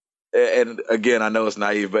again, I know it's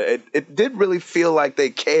naive, but it did really feel like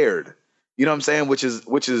they cared. You know what I'm saying? Which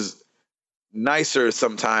is nicer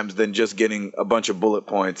sometimes than just getting a bunch of bullet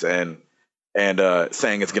points and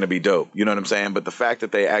saying it's going to be dope. You know what I'm saying? But the fact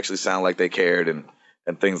that they actually sound like they cared and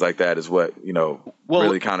things like that is what,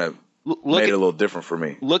 really kind of made it a little different for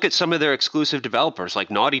me. Look at some of their exclusive developers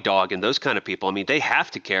like Naughty Dog and those kind of people. I mean, they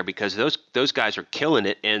have to care because those guys are killing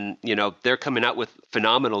it, and they're coming out with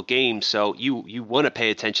phenomenal games. So you want to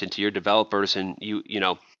pay attention to your developers, and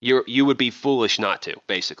you would be foolish not to,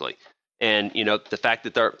 basically. And the fact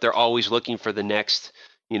that they're always looking for the next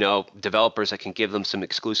developers that can give them some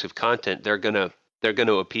exclusive content, they're gonna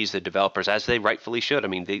appease the developers, as they rightfully should. I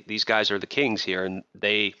mean, these guys are the kings here, and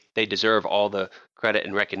they deserve all the credit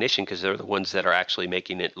and recognition because they're the ones that are actually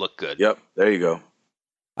making it look good. Yep, there you go.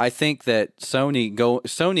 I think that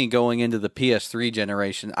Sony going into the PS3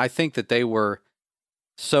 generation, I think that they were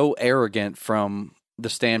so arrogant from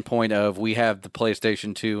the standpoint of, we have the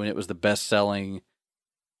PlayStation 2 and it was the best-selling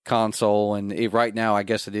console, and right now I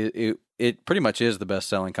guess it pretty much is the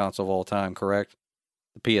best-selling console of all time, correct?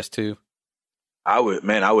 The PS2. I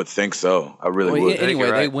would think so. I really would. Anyway,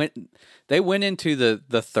 right. they went into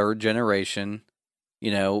the third generation,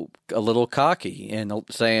 a little cocky and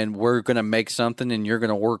saying, we're going to make something and you're going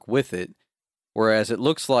to work with it. Whereas it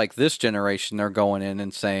looks like this generation, they're going in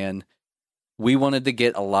and saying, we wanted to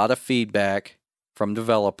get a lot of feedback from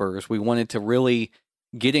developers. We wanted to really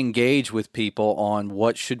get engaged with people on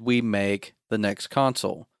what should we make the next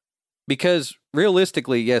console. Because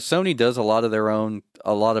realistically, yes, Sony does a lot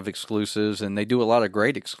of exclusives, and they do a lot of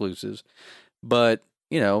great exclusives. But,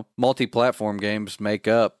 multi-platform games make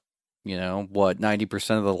up,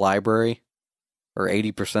 90% of the library or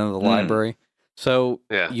 80% of the library. So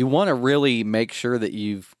you want to really make sure that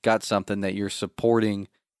you've got something that you're supporting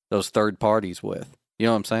those third parties with. You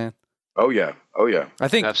know what I'm saying? Oh yeah. I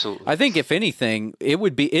think Absolutely. I think if anything,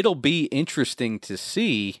 it'll be interesting to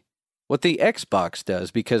see what the Xbox does,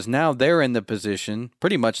 because now they're in the position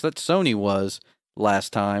pretty much that Sony was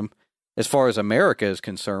last time, as far as America is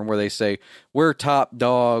concerned, where they say, we're top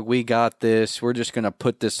dog, we got this, we're just going to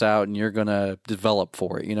put this out and you're going to develop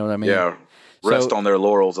for it. You know what I mean? Yeah. Rest on their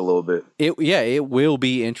laurels a little bit. It will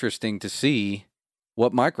be interesting to see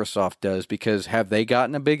what Microsoft does, because have they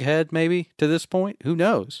gotten a big head maybe to this point? Who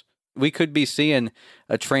knows? We could be seeing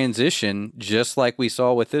a transition just like we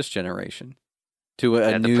saw with this generation to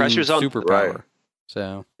a new superpower. Right.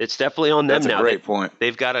 So it's definitely on them now. That's a great point.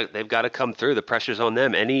 They've got to come through. The pressure's on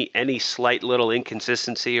them. Any slight little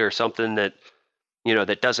inconsistency or something that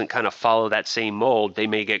that doesn't kind of follow that same mold, they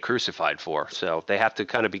may get crucified for. So they have to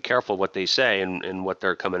kind of be careful what they say and what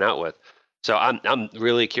they're coming out with. So I'm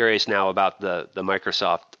really curious now about the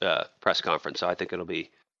Microsoft press conference. So I think it'll be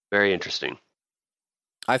very interesting.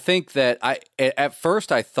 I think that at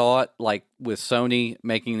first I thought, like, with Sony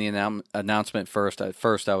making the announcement first, at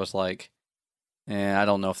first I was like, I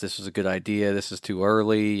don't know if this is a good idea. This is too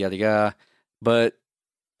early, yada yada. But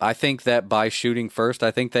I think that by shooting first,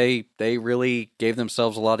 I think they really gave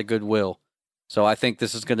themselves a lot of goodwill. So I think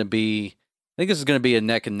this is going to be a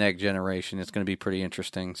neck and neck generation. It's going to be pretty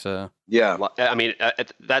interesting. So yeah, I mean,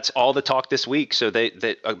 that's all the talk this week. So they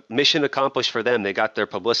mission accomplished for them. They got their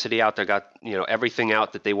publicity out. They got everything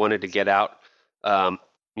out that they wanted to get out.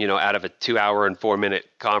 Out of a 2-hour and 4-minute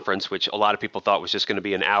conference, which a lot of people thought was just going to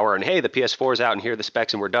be an hour. And hey, the PS4 is out, and here are the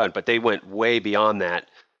specs, and we're done. But they went way beyond that.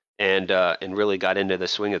 and really got into the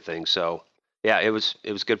swing of things. So yeah, it was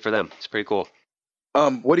good for them. It's pretty cool.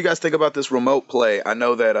 What do you guys think about this remote play? I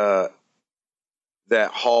know that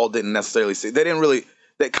that Hall didn't necessarily see. They didn't really.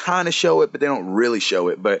 They kind of show it, but they don't really show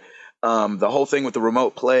it. But the whole thing with the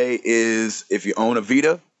remote play is if you own a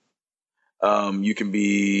Vita, you can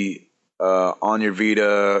be on your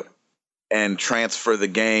Vita and transfer the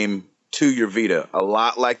game to your Vita, a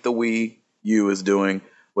lot like the Wii U is doing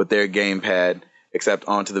with their gamepad, except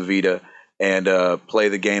onto the Vita, and play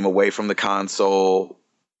the game away from the console,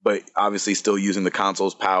 but obviously still using the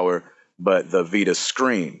console's power, but the Vita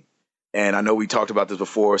screen. And I know we talked about this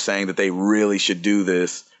before, saying that they really should do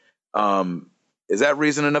this. Is that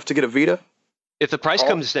reason enough to get a Vita? If the price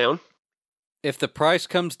comes down, If the price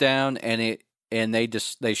comes down and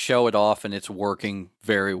they show it off and it's working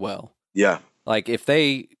very well. Yeah. Like if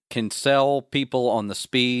they can sell people on the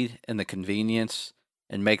speed and the convenience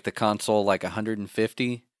and make the console like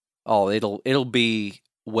 150, it'll be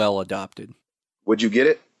well adopted. Would you get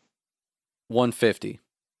it? 150.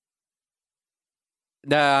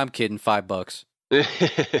 Nah, I'm kidding. $5.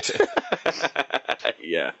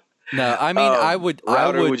 Yeah. No, I mean I would.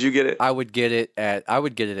 Router, would you get it? I would get it at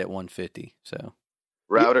 150. So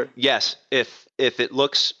Router? yes. If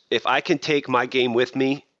I can take my game with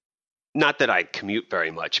me, not that I commute very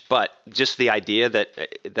much, but just the idea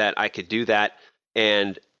that I could do that,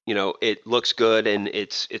 and it looks good and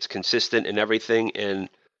it's consistent and everything, and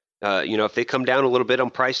if they come down a little bit on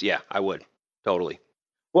price, yeah, I would totally.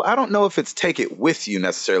 Well, I don't know if it's take it with you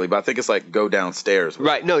necessarily, but I think it's like go downstairs.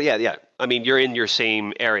 Right. No, yeah. I mean, you're in your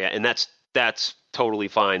same area, and that's totally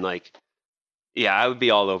fine. Like, yeah, I would be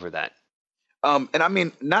all over that. And I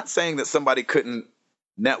mean, not saying that somebody couldn't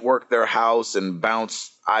network their house and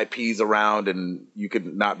bounce IPs around and you could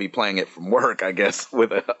not be playing it from work, I guess,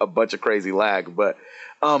 with a bunch of crazy lag. But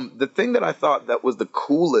the thing that I thought that was the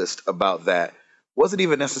coolest about that wasn't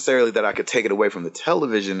even necessarily that I could take it away from the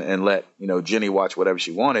television and let, Jenny watch whatever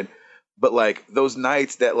she wanted. But like those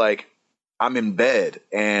nights that like I'm in bed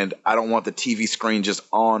and I don't want the TV screen just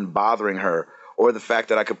on bothering her, or the fact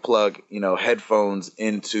that I could plug, headphones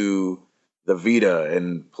into the Vita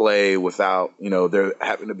and play without, there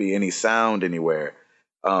having to be any sound anywhere.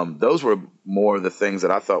 Those were more the things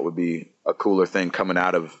that I thought would be a cooler thing coming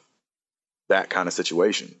out of that kind of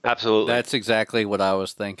situation. Absolutely. that's exactly what I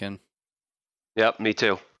was thinking. Yep, me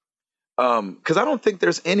too. Because I don't think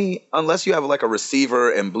there's any, unless you have like a receiver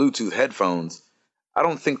and Bluetooth headphones, I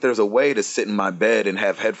don't think there's a way to sit in my bed and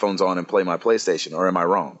have headphones on and play my PlayStation, or am I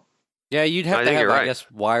wrong? Yeah, you'd have I to think have, you're I right. guess,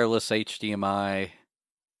 wireless HDMI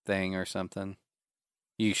thing or something.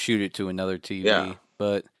 You shoot it to another TV, Yeah.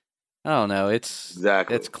 but I don't know. It's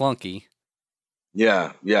Exactly. it's clunky.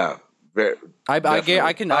 Yeah. Very, I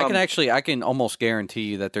definitely. can almost guarantee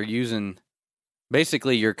you that they're using.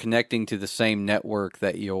 Basically, you're connecting to the same network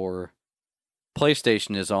that your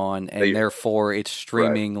PlayStation is on, and therefore it's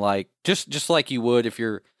streaming like just like you would if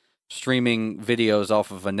you're streaming videos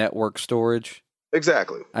off of a network storage.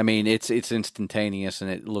 Exactly. I mean, it's instantaneous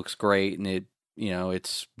and it looks great, and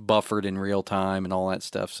it's buffered in real time and all that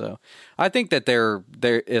stuff. So I think that they're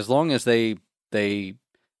as long as they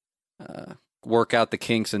work out the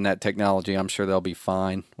kinks in that technology, I'm sure they'll be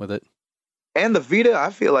fine with it. And the Vita, I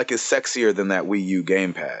feel like, is sexier than that Wii U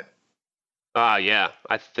gamepad. Yeah,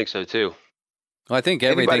 I think so too. Well, I think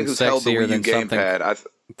Anybody everything's who's held the sexier Wii U than something.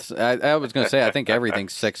 gamepad, I was going to say I think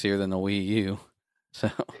everything's sexier than the Wii U.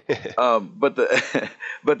 So but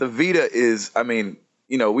the Vita is, I mean,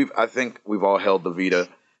 I think we've all held the Vita,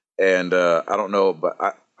 and I don't know,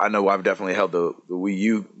 but I know I've definitely held the Wii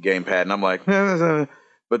U gamepad, and I'm like,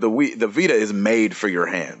 but the Vita is made for your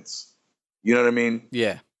hands. You know what I mean?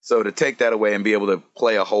 yeah. So to take that away and be able to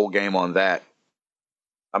play a whole game on that,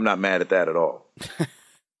 I'm not mad at that at all.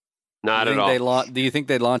 Not at all. Do you think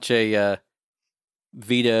they launch a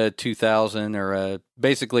Vita 2000 or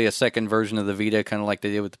basically a second version of the Vita, kind of like they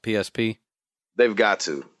did with the PSP? They've got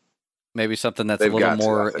to. Maybe something that's They've a little got to,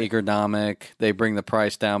 more I think. ergonomic. They bring the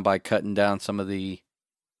price down by cutting down some of the.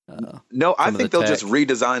 No, I some of think the they'll just tech.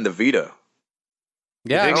 redesign the Vita.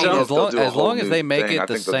 Yeah, think I mean, so? as long They'll do a as, whole long as new they make thing. I it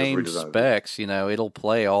the think they'll same just redesign it. specs, it'll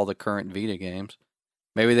play all the current Vita games.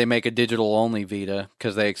 Maybe they make a digital only Vita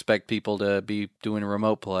because they expect people to be doing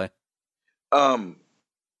remote play.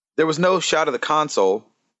 There was no shot of the console.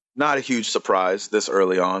 Not a huge surprise this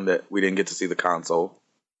early on that we didn't get to see the console.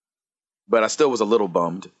 But I still was a little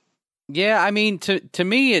bummed. Yeah, I mean, to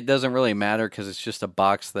me, it doesn't really matter because it's just a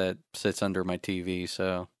box that sits under my TV,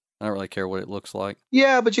 so I don't really care what it looks like.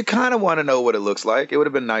 Yeah, but you kind of want to know what it looks like. It would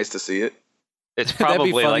have been nice to see it. It's That'd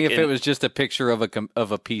probably be funny like if it was just a picture of a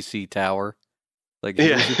PC tower. Like,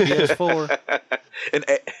 here's your PS4.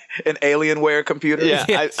 An Alienware computer. Yeah,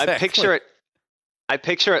 Yeah, I picture it. I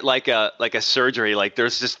picture it like a surgery. Like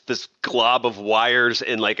there's just this glob of wires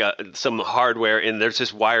and like some hardware, and there's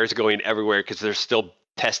just wires going everywhere because they're still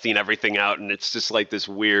testing everything out, and it's just like this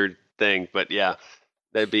weird thing. But yeah,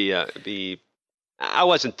 that'd be. I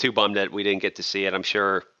wasn't too bummed that we didn't get to see it. I'm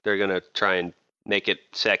sure they're gonna try and make it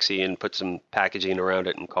sexy and put some packaging around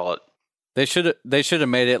it and call it. They should have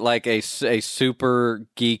made it like a super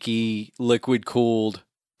geeky liquid cooled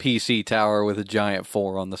PC tower with a giant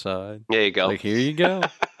 4 on the side. There you go. Like, here you go.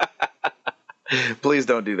 Please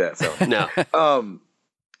don't do that. So No.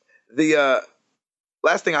 The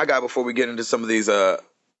last thing I got before we get into some of these the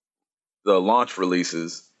launch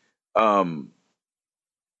releases, I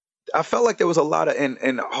felt like there was a lot of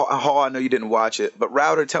and Hall, I know you didn't watch it, but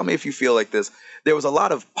Router, tell me if you feel like this. There was a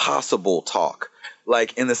lot of possible talk,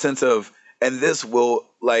 like in the sense of, and this will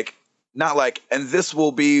like not like, and this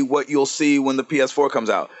will be what you'll see when the PS4 comes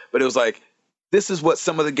out, but it was like, this is what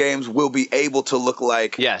some of the games will be able to look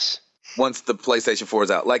like. Yes. Once the PlayStation 4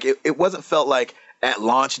 is out. Like it wasn't felt like at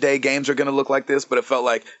launch day games are going to look like this, but it felt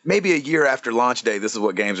like maybe a year after launch day, this is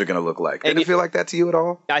what games are going to look like. Did it feel like that to you at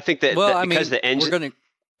all? I think that, because the engine.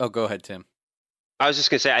 Oh, go ahead, Tim. I was just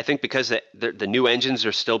going to say, I think because the new engines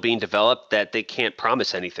are still being developed, that they can't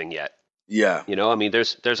promise anything yet. Yeah. You know, I mean,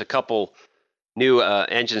 there's a couple new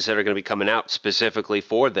engines that are going to be coming out specifically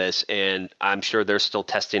for this, and I'm sure they're still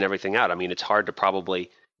testing everything out. I mean, it's hard to probably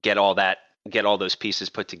get all those pieces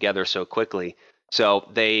put together so quickly. So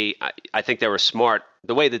I think they were smart.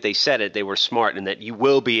 The way that they said it, they were smart in that you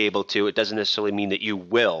will be able to. It doesn't necessarily mean that you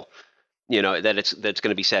will. You know, that's going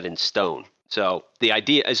to be set in stone. So the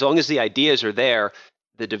idea, as long as the ideas are there,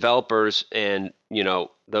 the developers and, you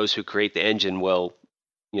know, those who create the engine will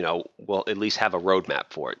at least have a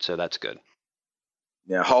roadmap for it. So that's good.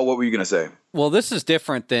 Yeah. Hall, what were you going to say? Well, this is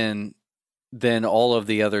different than all of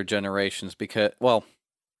the other generations because, well,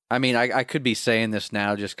 I mean, I could be saying this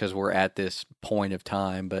now just because we're at this point of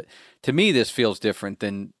time, but to me, this feels different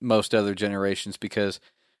than most other generations because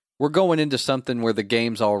we're going into something where the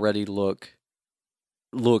games already look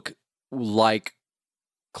like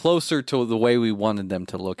closer to the way we wanted them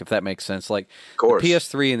to look, if that makes sense. Like the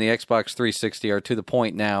PS3 and the Xbox 360 are to the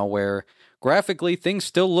point now where graphically things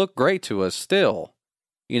still look great to us still.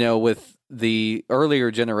 You know, with the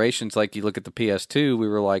earlier generations, like you look at the PS2, we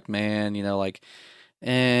were like, man, you know, like,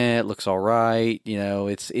 it looks all right. You know,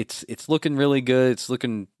 it's looking really good. It's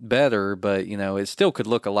looking better, but, you know, it still could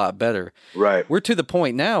look a lot better. Right. We're to the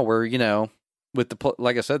point now where, you know, with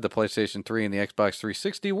like I said, the PlayStation 3 and the Xbox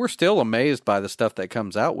 360, we're still amazed by the stuff that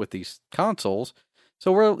comes out with these consoles.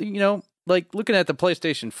 So we're, you know, like looking at the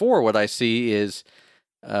PlayStation 4, what I see is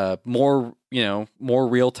more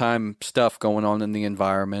real-time stuff going on in the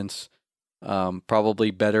environments, probably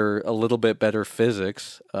a little bit better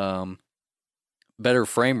physics, better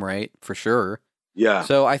frame rate for sure. Yeah.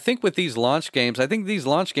 So I think with these launch games, are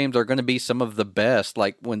going to be some of the best,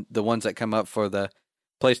 like when the ones that come up for the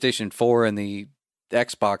PlayStation 4 and the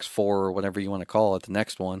Xbox 4 or whatever you want to call it, the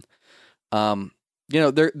next one. You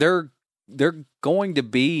know, they're going to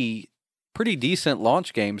be pretty decent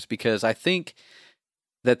launch games because I think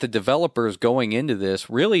that the developers going into this,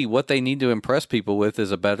 really what they need to impress people with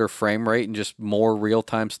is a better frame rate and just more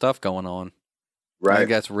real-time stuff going on. Right. I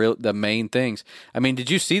think that's the main things. I mean,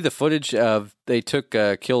 did you see the footage of they took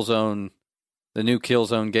Killzone, the new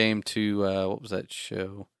Killzone game to what was that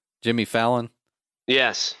show? Jimmy Fallon?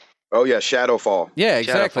 Yes. Oh yeah, Shadowfall. Yeah,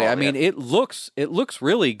 exactly. Shadowfall, I mean, it looks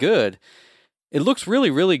really good. It looks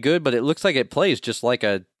really, really good, but it looks like it plays just like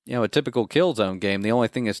a typical Killzone game. The only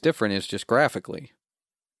thing that's different is just graphically.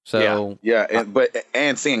 So yeah,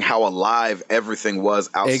 and seeing how alive everything was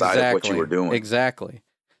outside of what you were doing. Exactly.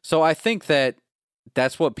 So I think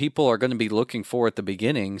that's what people are going to be looking for at the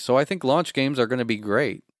beginning. So I think launch games are going to be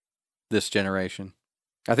great this generation.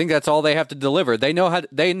 I think that's all they have to deliver. They know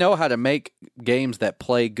how to make games that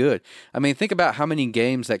play good. I mean, think about how many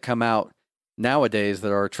games that come out nowadays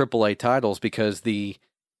that are AAA titles because the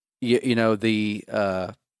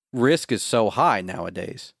risk is so high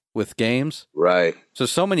nowadays with games. Right.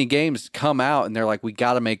 So many games come out and they're like, we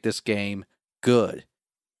got to make this game good.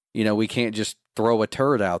 You know, we can't just throw a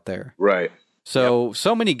turd out there. Right. So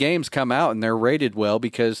many games come out and they're rated well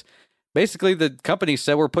because basically the company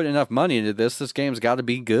said we're putting enough money into this. This game's got to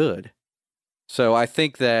be good. So I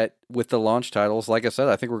think that with the launch titles, like I said,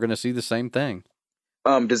 I think we're going to see the same thing.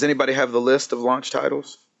 Does anybody have the list of launch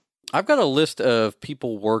titles? I've got a list of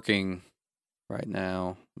people working right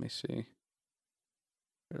now. Let me see.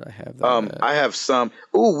 Where did I have that? I have some.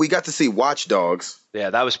 Ooh, we got to see Watch Dogs.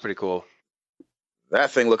 Yeah, that was pretty cool.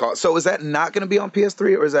 That thing look. So is that not going to be on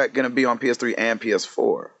PS3, or is that going to be on PS3 and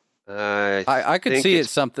PS4? I could see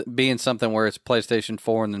it being something where it's PlayStation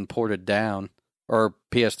 4 and then ported down, or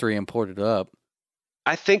PS3 and ported up.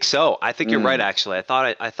 I think so. I think you're right. Actually, I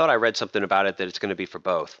thought I read something about it that it's going to be for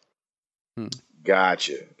both.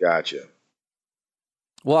 Gotcha.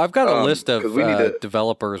 Well, I've got a list of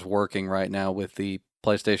developers working right now with the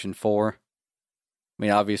PlayStation 4. I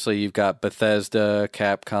mean, obviously, you've got Bethesda,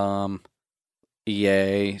 Capcom,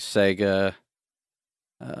 EA, Sega.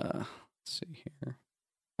 Let's see here.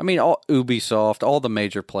 I mean, Ubisoft, all the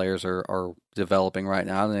major players are developing right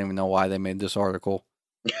now. I don't even know why they made this article.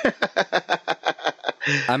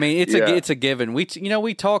 I mean, it's a given.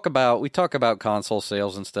 We talk about console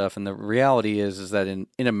sales and stuff, and the reality is that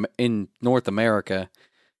in North America,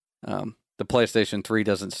 the PlayStation 3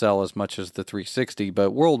 doesn't sell as much as the 360, but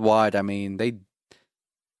worldwide, I mean,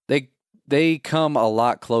 they come a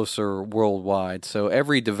lot closer worldwide. So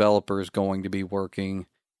every developer is going to be working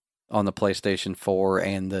on the PlayStation 4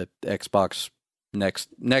 and the Xbox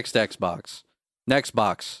next box.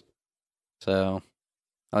 So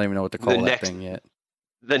I don't even know what to call that thing yet.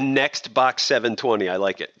 The next box 720. I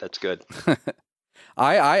like it. That's good.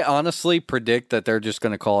 I honestly predict that they're just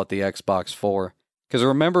going to call it the Xbox 4. Because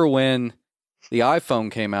remember when the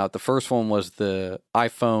iPhone came out, the first one was the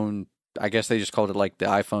iPhone, I guess they just called it like the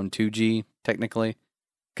iPhone 2G, technically.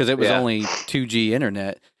 Because it was only 2G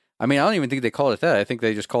internet. I mean, I don't even think they called it that. I think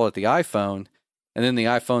they just called it the iPhone. And then the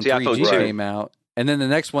iPhone 3G came out. And then the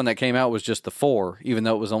next one that came out was just the 4, even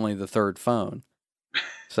though it was only the third phone.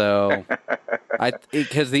 So,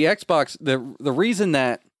 because the Xbox, the reason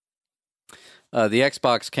that the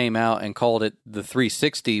Xbox came out and called it the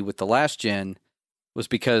 360 with the last gen was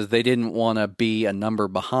because they didn't want to be a number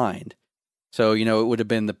behind. So, it would have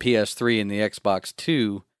been the PS3 and the Xbox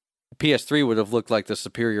 2. The PS3 would have looked like the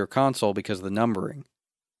superior console because of the numbering.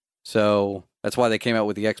 So, that's why they came out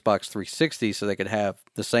with the Xbox 360, so they could have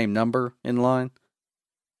the same number in line.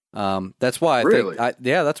 That's why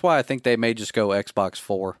that's why I think they may just go Xbox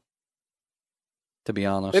 4. To be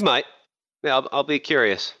honest, they might. Yeah, I'll be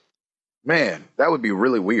curious. Man, that would be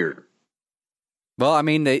really weird. Well, I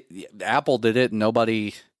mean, Apple did it, and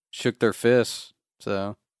nobody shook their fists.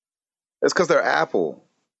 So it's because they're Apple.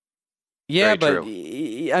 Yeah, but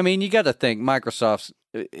I mean, you got to think Microsoft's,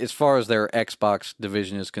 as far as their Xbox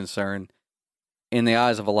division is concerned, in the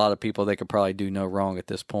eyes of a lot of people, they could probably do no wrong at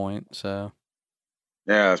this point. So.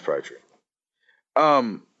 Yeah, that's probably true.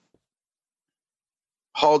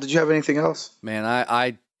 Hall, did you have anything else? Man,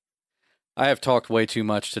 I have talked way too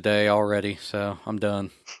much today already, so I'm done.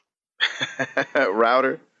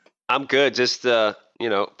 Router? I'm good. Just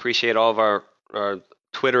appreciate all of our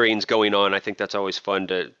Twitterings going on. I think that's always fun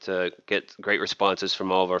to get great responses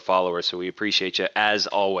from all of our followers, so we appreciate you as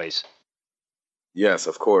always. Yes,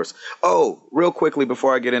 of course. Oh, real quickly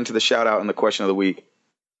before I get into the shout out and the question of the week.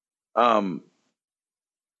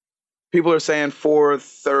 People are saying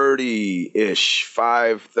 $430-ish,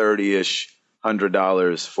 $530-ish,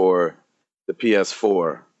 $100 for the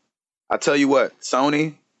PS4. I tell you what, Sony,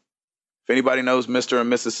 if anybody knows Mr.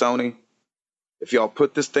 and Mrs. Sony, if y'all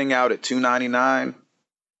put this thing out at $299,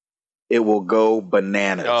 it will go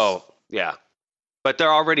bananas. Oh, yeah. But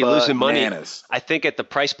they're already losing money. I think at the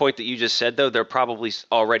price point that you just said, though, they're probably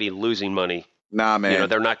already losing money. Nah, man.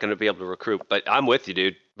 They're not going to be able to recruit. But I'm with you,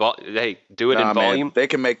 dude. Hey, do it in volume. Man. They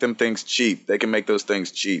can make them things cheap. They can make those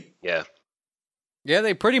things cheap. Yeah. Yeah,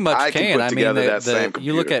 they pretty much can. Put together that same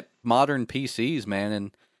you look at modern PCs, man,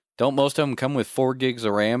 and don't most of them come with 4 gigs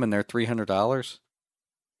of RAM and they're $300?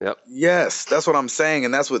 Yep. Yes, that's what I'm saying.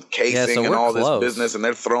 And that's with casing and all this business. And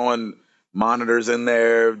they're throwing monitors in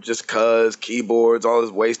there just cause, keyboards, all this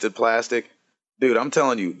wasted plastic. Dude, I'm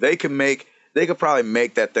telling you, they could probably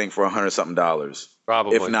make that thing for $100-something.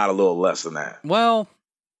 Probably. If not a little less than that. Well,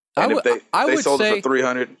 if they sold it for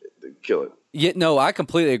 $300, they'd kill it. Yeah, no, I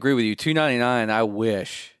completely agree with you. $299, I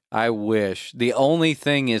wish. The only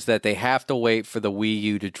thing is that they have to wait for the Wii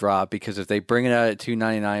U to drop, because if they bring it out at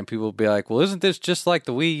 $299, people will be like, well, isn't this just like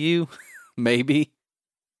the Wii U? Maybe.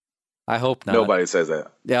 I hope not. Nobody says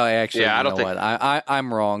that. Yeah, actually, I don't think what?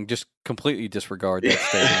 I'm wrong. Just completely disregard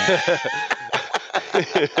that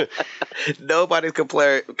statement. Nobody's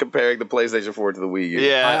comparing the PlayStation 4 to the Wii U.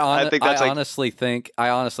 Yeah, I think that's I honestly think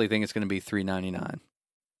it's going to be $399.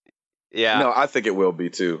 Yeah. No, I think it will be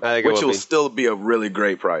too. Which will still be a really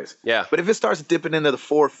great price. Yeah. But if it starts dipping into the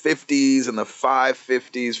 450s and the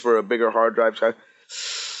 550s for a bigger hard drive,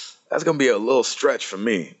 that's going to be a little stretch for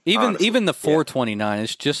me. Even the 429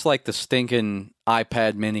 is just like the stinking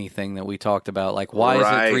iPad mini thing that we talked about. Like, why is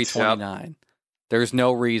it $329? There's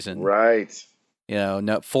no reason. Right. No,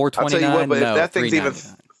 I'll $429. tell you what, but no, if that thing's even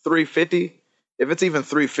 $399. $350, if it's even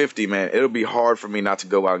 $350, man, it'll be hard for me not to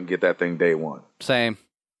go out and get that thing day one. Same.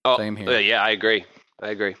 Oh, Same here. yeah, I agree.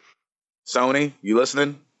 Sony, you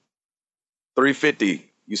listening? $350.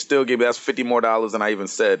 You still give me that's $50 more than I even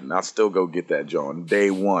said, and I'll still go get that John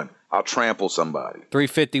day one. I'll trample somebody.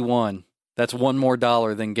 $351. That's $1 more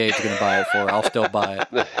than Gabe's going to buy it for. I'll still buy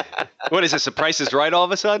it. What is this? The price is right all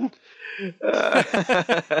of a sudden?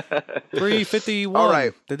 $351. All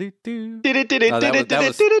right.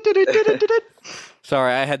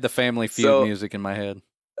 Sorry, I had the Family Feud music in my head.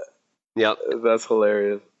 Yep. That's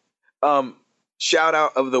hilarious. Shout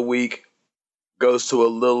out of the week goes to a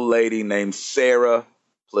little lady named Sarah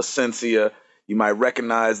Placencia. You might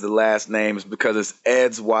recognize the last names because it's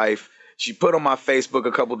Ed's wife. She put on my Facebook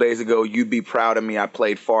a couple days ago, "You'd be proud of me. I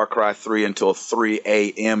played Far Cry 3 until 3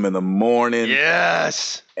 a.m. in the morning."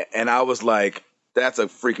 Yes. And I was like, that's a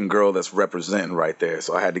freaking girl that's representing right there.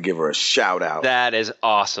 So I had to give her a shout out That is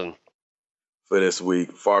awesome. for this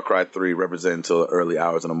week. Far Cry 3 representing until the early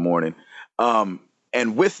hours in the morning.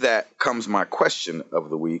 And with that comes my question of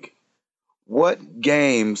the week. What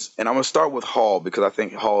games, and I'm going to start with Hall because I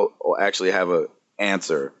think Hall will actually have an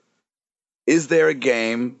answer. Is there a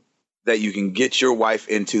game that you can get your wife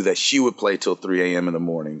into that she would play till 3 a.m. in the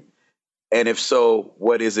morning? And if so,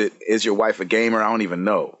 what is it? Is your wife a gamer? I don't even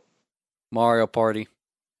know. Mario Party.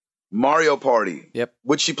 Mario Party. Yep.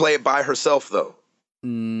 Would she play it by herself, though?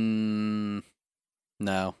 No.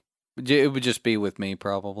 It would just be with me,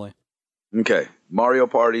 probably. Okay. Mario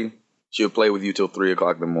Party. She'll play with you till 3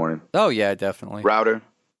 o'clock in the morning. Oh, yeah, definitely. Router.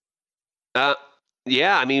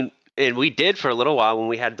 Yeah, I mean, and we did for a little while when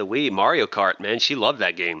we had the Wii. Mario Kart, man, she loved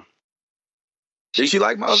that game. Did she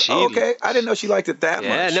like Mario? Okay. I didn't know she liked it that much.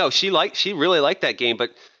 Yeah, no, she really liked that game, but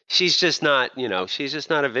she's just not, she's just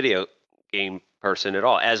not a video game person at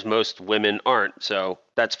all, as most women aren't. So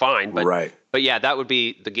that's fine. But, right. But yeah, that would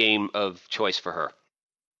be the game of choice for her.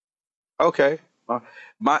 Okay.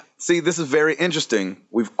 See, this is very interesting.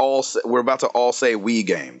 We're about to all say Wii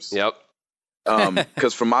games. Yep.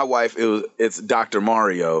 Because for my wife, it's Dr.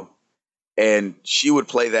 Mario, and she would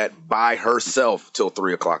play that by herself till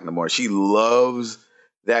 3 o'clock in the morning. She loves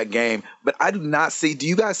that game, but I do not see. Do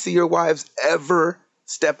you guys see your wives ever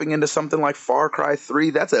stepping into something like Far Cry 3?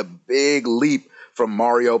 That's a big leap from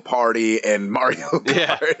Mario Party and Mario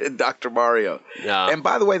Kart and Dr. Mario. Yeah. And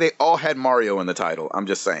by the way, they all had Mario in the title. I'm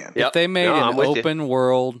just saying. If they made an open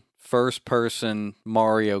world first person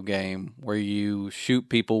Mario game where you shoot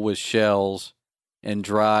people with shells and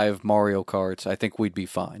drive Mario Karts, I think we'd be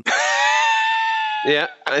fine. Yeah,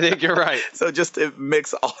 I think you're right. So just to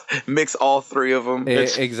mix all three of them.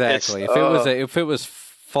 Exactly. If it was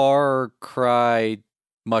Far Cry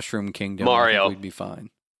Mushroom Kingdom, Mario, I think we'd be fine.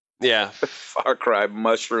 Yeah. Far Cry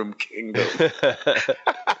Mushroom Kingdom.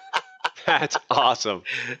 That's awesome.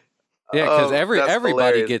 Yeah, because everybody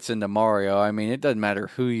hilarious. gets into Mario. I mean, it doesn't matter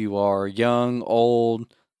who you are, young,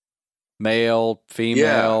 old, male,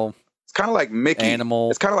 female. Yeah. It's kind of like Mickey.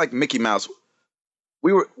 Animal. It's kind of like Mickey Mouse.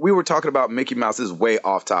 We were talking about Mickey Mouse. This is way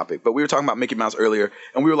off topic, but we were talking about Mickey Mouse earlier,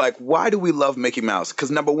 and we were like, why do we love Mickey Mouse?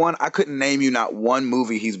 Because number one, I couldn't name you not one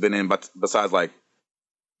movie he's been in, but besides like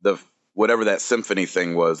the whatever that symphony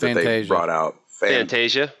thing was that they brought out.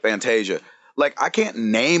 Fantasia. Like, I can't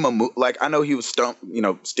name a movie. Like, I know he was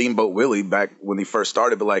Steamboat Willie back when he first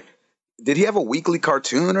started, but like, did he have a weekly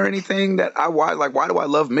cartoon or anything that I watch? Like, why do I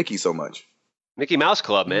love Mickey so much? Mickey Mouse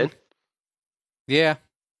Club, man. Yeah.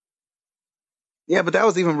 Yeah, but that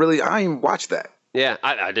was even really, I didn't even watch that. Yeah,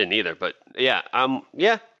 I didn't either, but yeah, I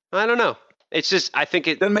don't know. It's just, I think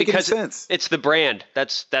it doesn't make any sense. It's the brand.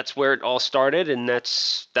 That's where it all started, and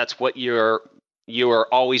that's what you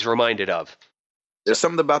are always reminded of. There's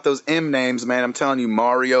something about those M names, man. I'm telling you,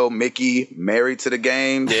 Mario, Mickey, Married to the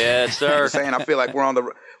Game. Yes, sir. I'm saying, I feel like we're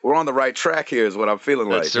on the right track here is what I'm feeling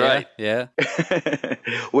like. That's right. Yeah.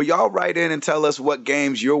 Well, y'all write in and tell us what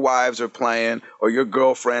games your wives are playing or your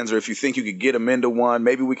girlfriends, or if you think you could get them into one.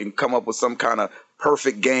 Maybe we can come up with some kind of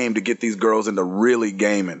perfect game to get these girls into really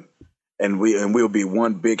gaming. And we'll be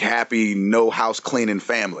one big, happy, no house cleaning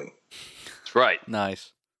family. That's right.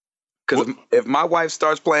 Nice. Because if my wife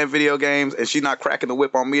starts playing video games and she's not cracking the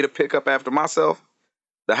whip on me to pick up after myself,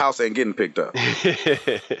 the house ain't getting picked up.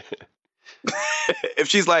 If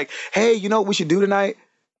she's like, hey, you know what we should do tonight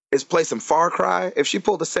is play some Far Cry. If she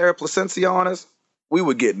pulled a Sarah Placencia on us, we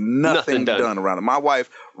would get nothing done around it. My wife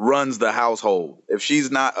runs the household. If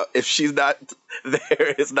she's not there,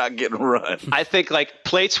 it's not getting run. I think like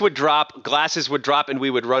plates would drop, glasses would drop, and we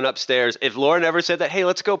would run upstairs. If Lauren ever said that, hey,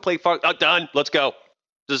 let's go play Far Cry. Done. Let's go.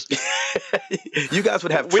 Just you guys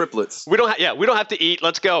would have triplets. We don't have to eat.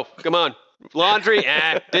 Let's go. Come on. Laundry,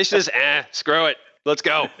 dishes, screw it. Let's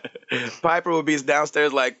go. Piper would be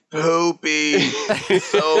downstairs like, poopy.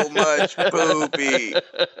 So much poopy.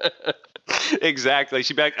 Exactly.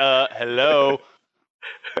 She'd be like, hello.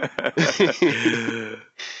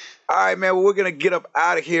 All right, man. Well, we're going to get up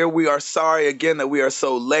out of here. We are sorry again that we are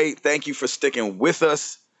so late. Thank you for sticking with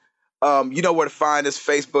us. You know where to find us.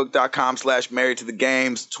 Facebook.com/married to the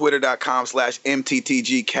games.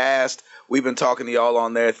 Twitter.com/MTTGcast. We've been talking to y'all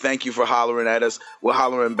on there. Thank you for hollering at us. We're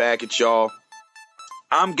hollering back at y'all.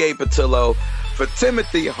 I'm Gabe Patillo. For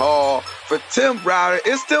Timothy Hall. For Tim Browder.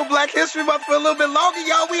 It's still Black History Month for a little bit longer,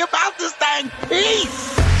 y'all. We about this thing.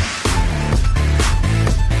 Peace.